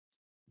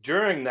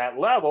during that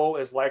level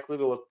is likely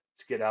to look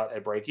to get out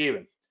at break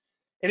even.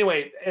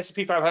 Anyway,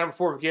 S&P 500,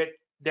 before we get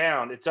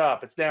down, it's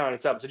up, it's down,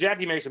 it's up. It's a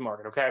Jackie Mason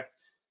market, okay?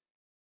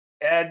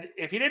 And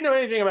if you didn't know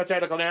anything about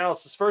technical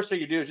analysis, first thing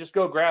you do is just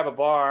go grab a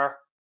bar,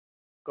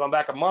 going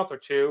back a month or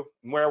two,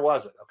 and where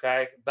was it,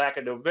 okay? Back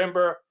in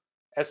November,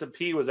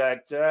 S&P was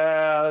at,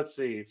 let's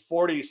see,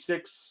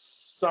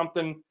 46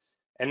 something,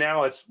 and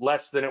now it's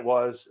less than it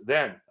was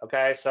then,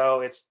 okay?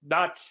 So it's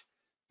not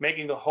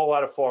making a whole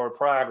lot of forward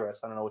progress.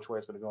 I don't know which way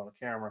it's going to go on the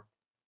camera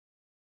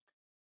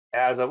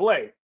as of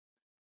late.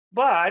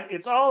 But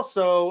it's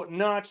also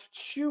not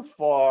too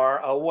far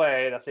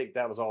away, and I think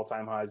that was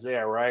all-time highs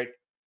there, right?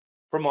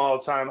 From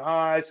all-time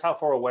highs, how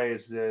far away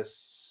is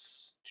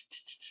this?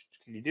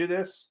 Can you do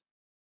this?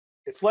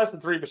 It's less than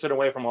 3%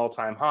 away from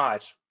all-time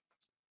highs.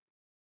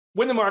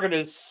 When the market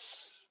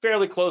is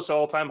fairly close to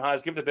all-time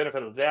highs, give the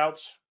benefit of the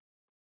doubt,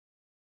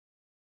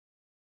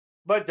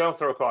 but don't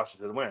throw caution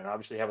to the wind.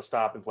 Obviously, have a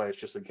stop in place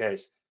just in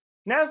case.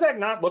 NASDAQ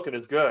not looking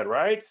as good,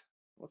 right?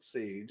 Let's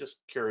see, just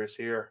curious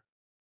here.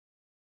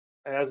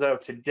 As of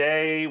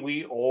today,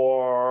 we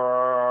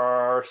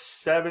are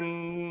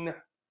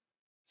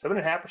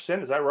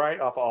 7.5%, is that right,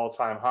 off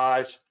all-time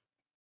highs?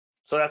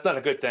 So that's not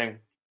a good thing.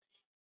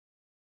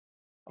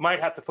 I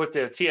might have to put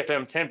the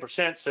TFM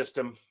 10%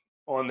 system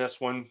on this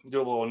one, do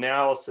a little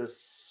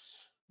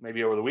analysis,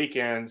 maybe over the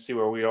weekend, see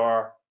where we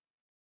are.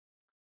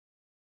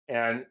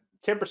 And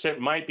 10%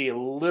 might be a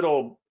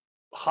little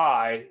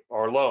high,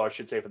 or low, I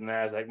should say, for the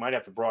NASDAQ. Might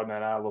have to broaden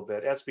that out a little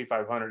bit. S&P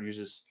 500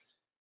 uses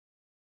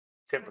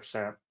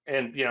 10%.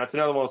 And, you know, it's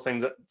another one of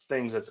those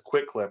things that's a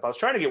quick clip. I was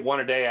trying to get one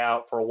a day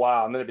out for a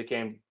while, and then it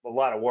became a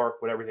lot of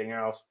work with everything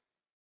else.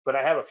 But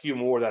I have a few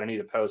more that I need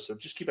to post, so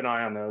just keep an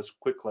eye on those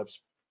quick clips.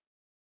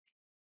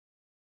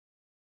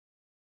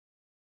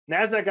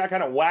 NASDAQ got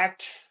kind of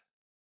whacked,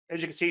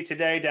 as you can see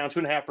today, down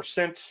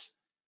 2.5%,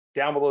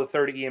 down below the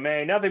 30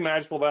 EMA. Nothing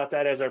magical about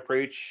that, as I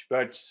preach,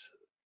 but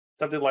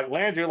something like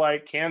Landry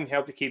can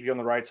help to keep you on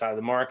the right side of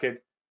the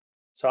market.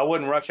 So I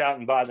wouldn't rush out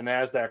and buy the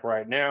NASDAQ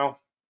right now,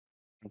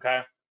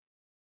 okay?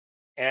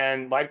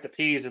 And like the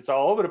peas, it's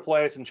all over the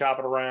place and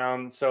chopping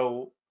around.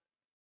 So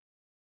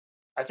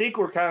I think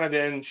we're kind of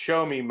in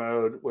show me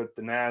mode with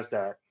the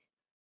NASDAQ.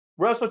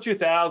 Russell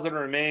 2000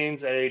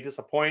 remains a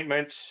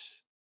disappointment.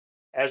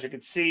 As you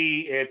can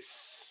see,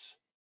 it's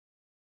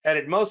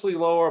headed mostly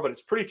lower, but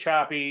it's pretty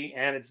choppy,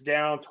 and it's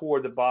down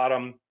toward the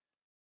bottom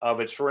of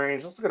its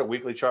range. Let's look at a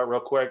weekly chart real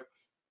quick.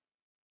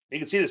 You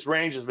can see this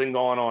range has been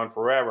going on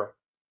forever,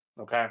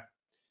 okay?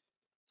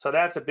 So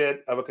that's a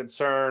bit of a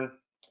concern.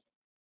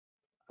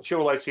 I sure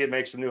would like to see it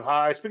make some new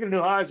highs. Speaking of new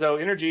highs, though,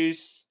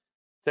 energies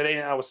today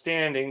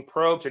notwithstanding,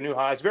 probe to new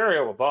highs, very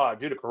overbought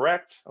due to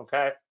correct,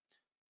 okay?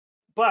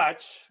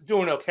 But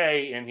doing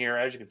okay in here,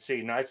 as you can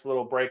see, nice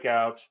little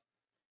breakout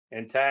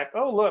intact.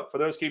 Oh, look, for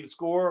those keeping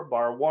score,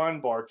 bar 1,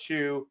 bar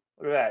 2,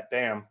 look at that,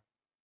 bam.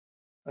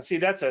 I see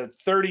that's a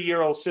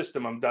 30-year-old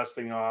system I'm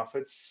dusting off.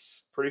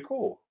 It's pretty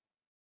cool.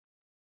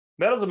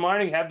 Metals and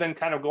mining have been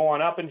kind of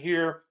going up in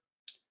here.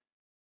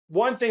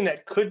 One thing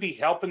that could be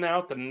helping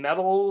out the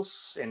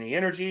metals and the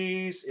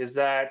energies is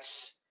that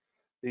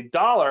the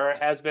dollar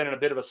has been in a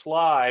bit of a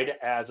slide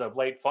as of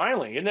late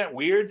finally. Isn't that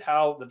weird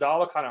how the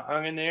dollar kind of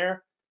hung in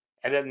there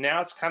and then now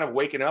it's kind of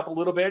waking up a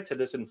little bit to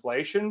this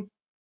inflation?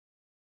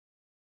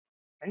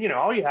 And, you know,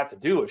 all you have to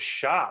do is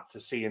shop to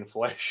see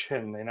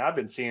inflation. And I've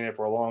been seeing it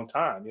for a long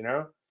time, you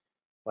know,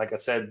 like I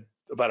said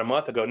about a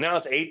month ago. Now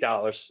it's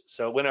 $8,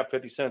 so it went up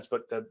 50 cents.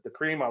 But the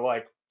cream I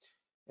like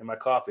in my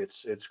coffee,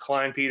 it's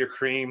Klein Peter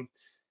cream.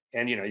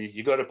 And, you know,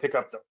 you go to pick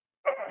up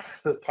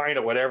the pint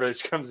or whatever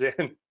that comes in,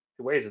 it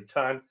weighs a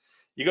ton.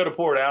 You go to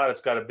pour it out,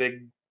 it's got a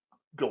big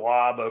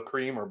glob of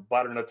cream or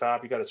butter on the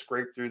top. You got to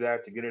scrape through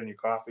that to get it in your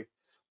coffee.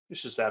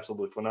 It's just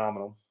absolutely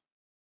phenomenal.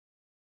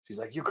 She's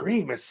like, your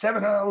cream is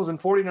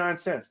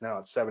 $7.49. Now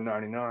it's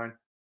 $7.99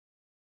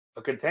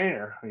 a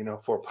container, you know,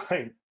 for a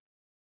pint. I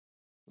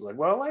was like,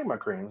 well, I like my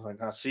cream. I was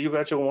like, I see you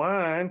got your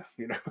wine,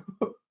 you know.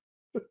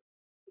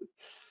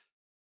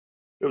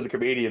 There was a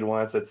comedian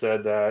once that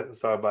said that. He was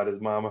talking about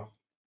his mama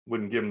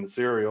wouldn't give him the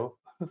cereal.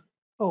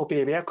 Oh,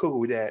 baby, how cool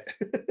with that?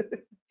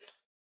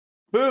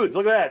 Foods,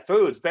 look at that.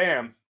 Foods,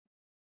 bam.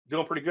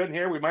 Doing pretty good in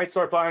here. We might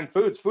start buying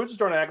foods. Foods are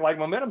starting to act like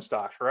momentum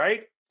stocks,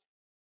 right?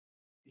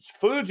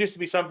 foods used to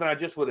be something I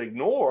just would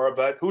ignore,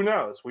 but who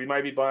knows? We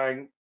might be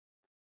buying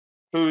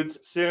foods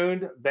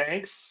soon.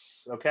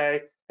 Banks,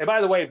 okay. And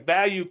by the way,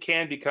 value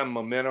can become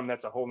momentum.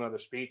 That's a whole nother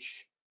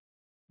speech.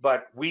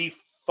 But we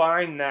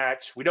find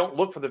that we don't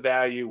look for the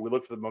value, we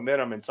look for the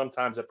momentum, and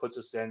sometimes that puts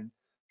us in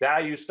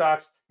value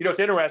stocks. You know, it's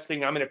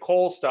interesting. I'm in a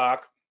coal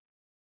stock.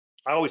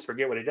 I always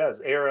forget what it does.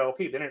 ARLP,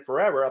 been in it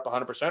forever, up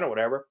 100% or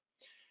whatever.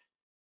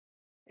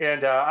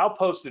 And I'll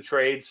post the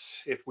trades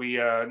if we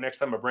next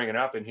time I bring it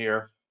up in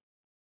here,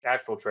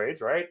 actual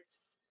trades, right?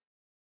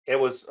 It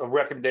was a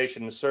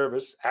recommendation to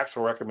service,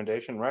 actual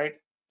recommendation, right?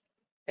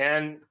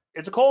 And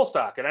it's a coal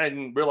stock, and I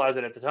didn't realize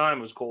it at the time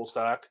it was coal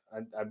stock.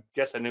 I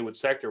guess I knew what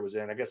sector it was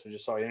in. I guess I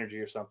just saw energy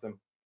or something.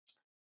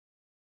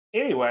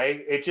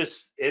 Anyway,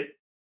 it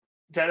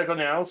technical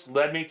analysis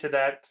led me to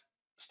that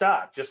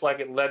stock, just like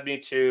it led me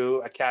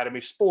to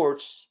Academy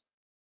Sports,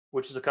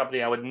 which is a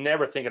company I would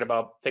never think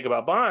about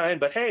buying.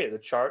 But hey, the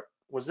chart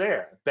was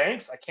there.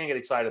 Banks, I can't get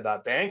excited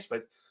about banks,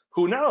 but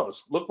who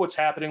knows? Look what's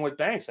happening with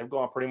banks. They've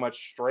gone pretty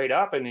much straight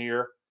up in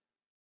here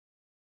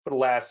for the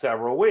last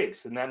several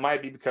weeks, and that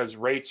might be because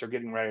rates are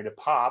getting ready to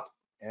pop,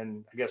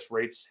 and I guess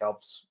rates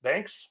helps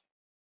banks.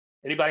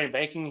 Anybody in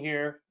banking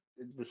here?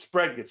 The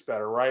spread gets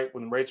better, right,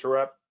 when the rates are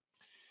up.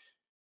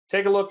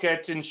 Take a look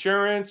at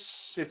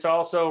insurance. It's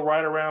also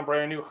right around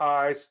brand new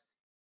highs.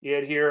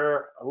 Yet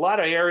here, a lot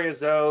of areas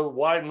though,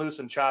 wide and loose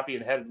and choppy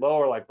and headed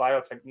lower, like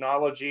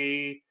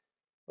biotechnology.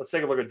 Let's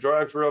take a look at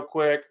drugs real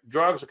quick.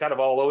 Drugs are kind of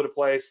all over the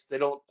place. They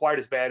don't quite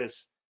as bad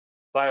as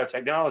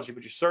biotechnology,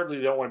 but you certainly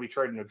don't want to be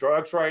trading the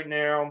drugs right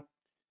now.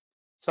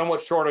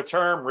 Somewhat shorter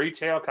term,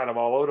 retail, kind of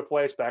all over the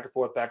place, back and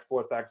forth, back and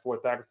forth, back and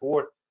forth, back and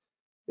forth.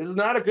 This is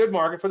not a good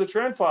market for the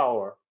trend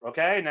follower.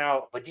 Okay,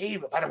 now, but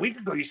Dave, about a week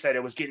ago you said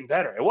it was getting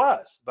better. It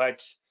was,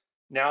 but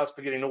now it's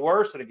beginning to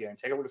worsen again.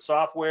 Take a look at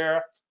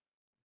software.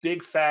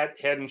 Big fat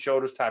head and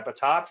shoulders type of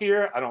top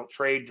here. I don't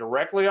trade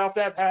directly off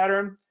that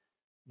pattern,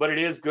 but it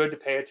is good to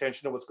pay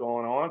attention to what's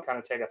going on. Kind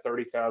of take a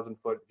 30,000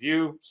 foot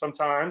view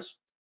sometimes.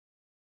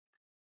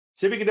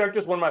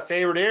 Semiconductors, one of my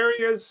favorite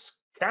areas.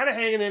 Kind of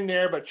hanging in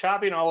there, but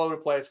chopping all over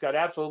the place. Got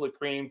absolutely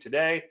creamed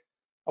today.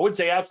 I wouldn't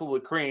say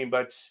absolutely cream,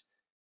 but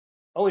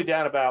only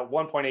down about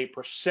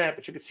 1.8%,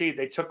 but you can see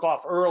they took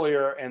off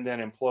earlier and then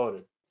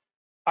imploded.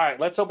 All right,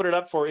 let's open it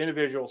up for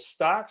individual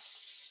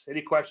stocks.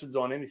 Any questions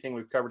on anything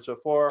we've covered so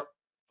far?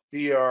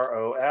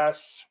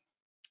 BROS.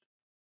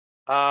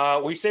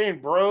 We saying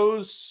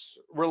bros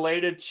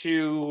related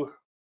to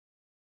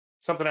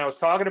something I was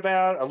talking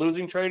about, a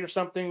losing trade or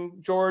something,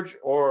 George?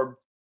 Or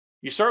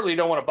you certainly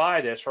don't want to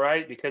buy this,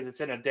 right? Because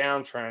it's in a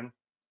downtrend.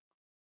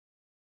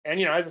 And,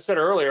 you know, as I said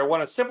earlier,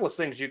 one of the simplest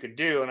things you could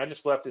do, and I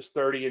just left this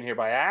 30 in here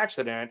by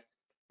accident,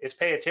 is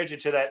pay attention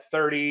to that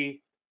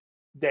 30-day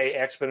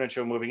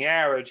exponential moving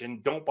average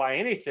and don't buy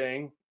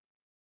anything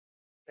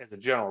as a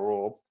general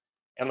rule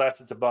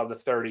unless it's above the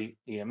 30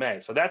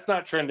 EMA. So that's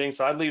not trending,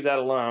 so I'd leave that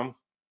alone.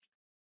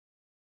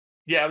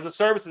 Yeah, it was a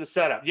service and a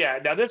setup. Yeah,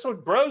 now this one,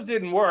 Bros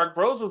didn't work.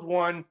 Bros was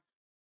one,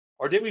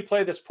 or did we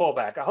play this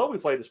pullback? I hope we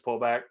played this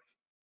pullback.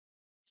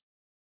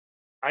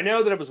 I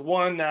know that it was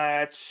one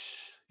that,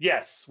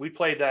 yes, we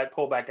played that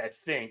pullback, I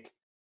think.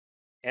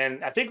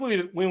 And I think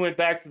we went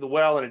back to the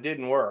well and it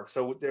didn't work.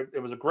 So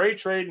it was a great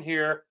trade in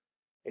here.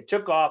 It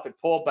took off, it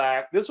pulled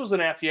back. This was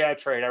an FEI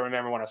trade, I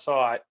remember when I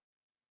saw it.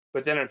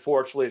 But then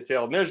unfortunately it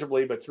failed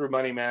miserably, but through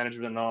money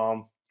management and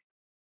all,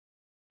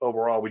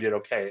 overall we did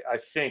okay, I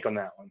think, on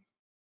that one.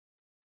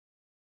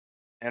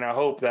 And I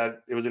hope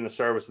that it was in the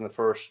service in the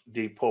first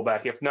deep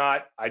pullback. If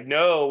not, I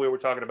know we were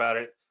talking about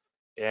it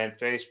in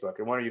Facebook.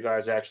 And one of you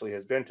guys actually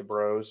has been to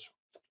Bros.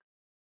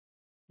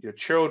 Your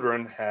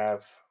children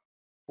have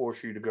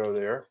forced you to go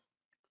there.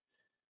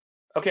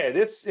 Okay,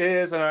 this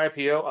is an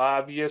IPO,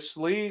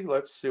 obviously.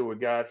 Let's see what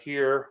we got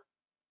here.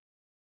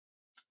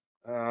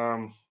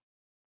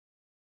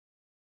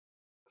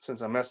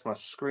 Since I messed my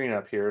screen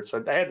up here,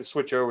 so I had to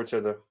switch over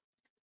to the,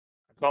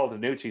 I call it the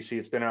new TC.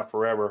 It's been out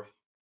forever.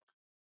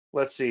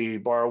 Let's see,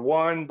 bar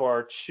 1,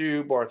 bar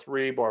 2, bar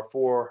 3, bar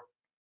 4,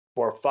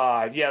 bar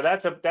 5. Yeah,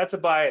 that's a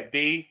buy at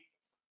B.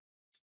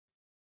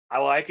 I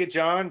like it,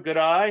 John. Good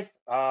eye.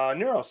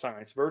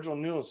 Neuroscience, Virgil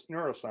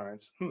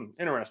Neuroscience.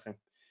 Interesting.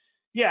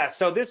 Yeah,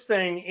 so this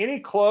thing, any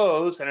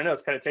close, and I know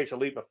it kind of takes a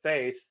leap of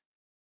faith,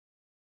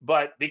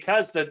 but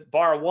because the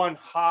bar 1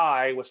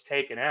 high was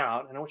taken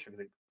out, and I wish I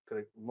could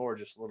have lowered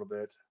just a little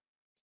bit.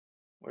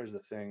 Where's the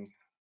thing?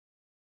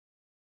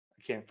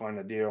 I can't find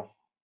the deal.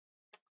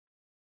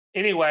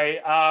 Anyway,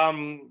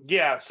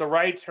 yeah, so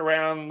right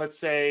around, let's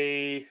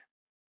say,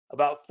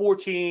 about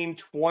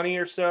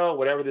 14.20 or so,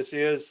 whatever this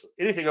is.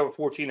 Anything over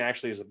 14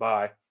 actually is a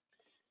buy.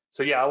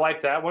 So yeah, I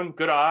like that one.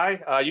 Good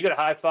eye. You got a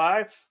high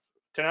five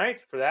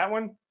tonight for that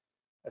one.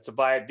 That's a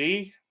buy at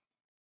B.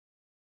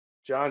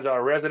 John's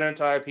our resident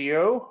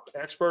IPO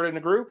expert in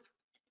the group.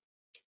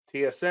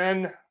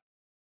 TSN.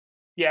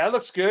 Yeah, it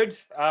looks good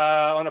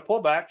on a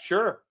pullback.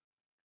 Sure.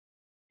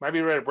 Might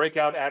be ready to break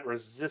out at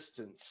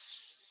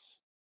resistance.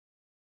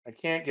 I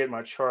can't get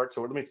my chart,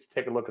 so let me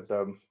take a look at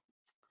the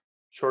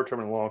short term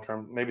and long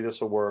term. Maybe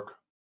this will work.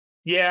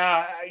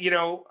 Yeah, you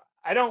know,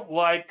 I don't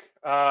like.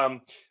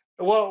 Well,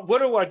 what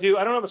do I do?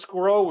 I don't have a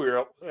scroll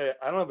wheel.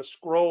 I don't have a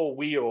scroll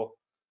wheel.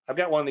 I've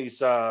got one of these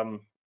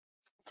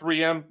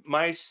 3M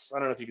mice. I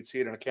don't know if you can see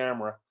it in a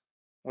camera.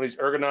 One of these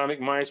ergonomic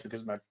mice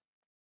because my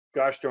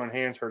gosh darn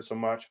hands hurt so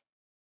much.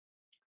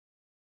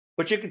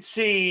 But you can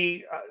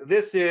see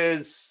this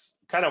is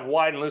kind of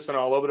wide and loose and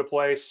all over the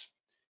place.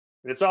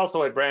 And it's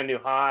also at brand new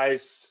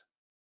highs.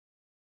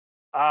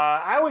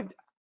 I would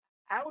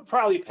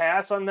probably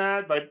pass on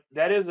that, but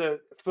that is a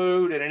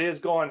food and it is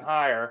going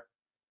higher.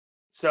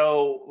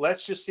 So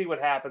let's just see what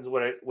happens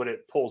when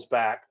it pulls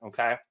back.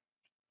 Okay.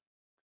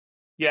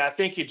 Yeah,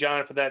 thank you,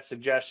 John, for that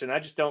suggestion. I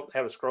just don't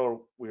have a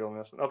scroll wheel on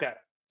this one. Okay.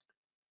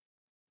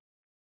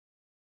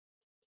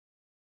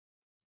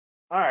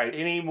 All right.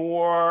 Any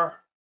more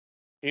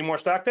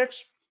stock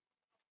picks?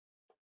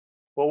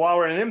 Well, while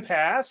we're in an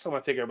impasse, I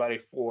want to thank everybody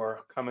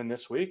for coming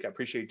this week. I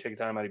appreciate you taking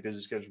time out of your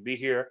busy schedule to be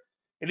here.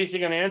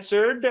 Anything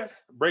unanswered,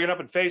 bring it up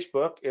in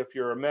Facebook if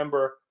you're a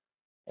member.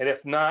 And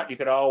if not, you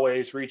could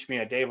always reach me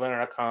at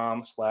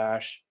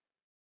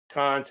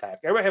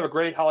daveleonard.com/contact. Everybody have a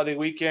great holiday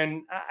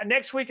weekend.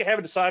 Next week, I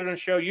haven't decided on a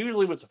show.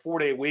 Usually, when it's a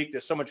 4-day week,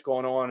 there's so much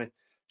going on and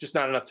just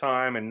not enough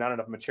time and not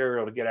enough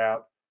material to get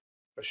out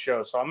a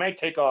show. So I may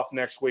take off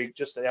next week,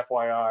 just an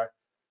FYI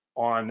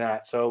on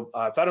that. So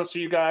if I don't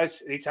see you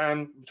guys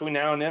anytime between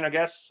now and then, I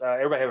guess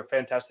everybody have a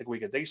fantastic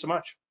weekend. Thank you so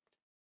much.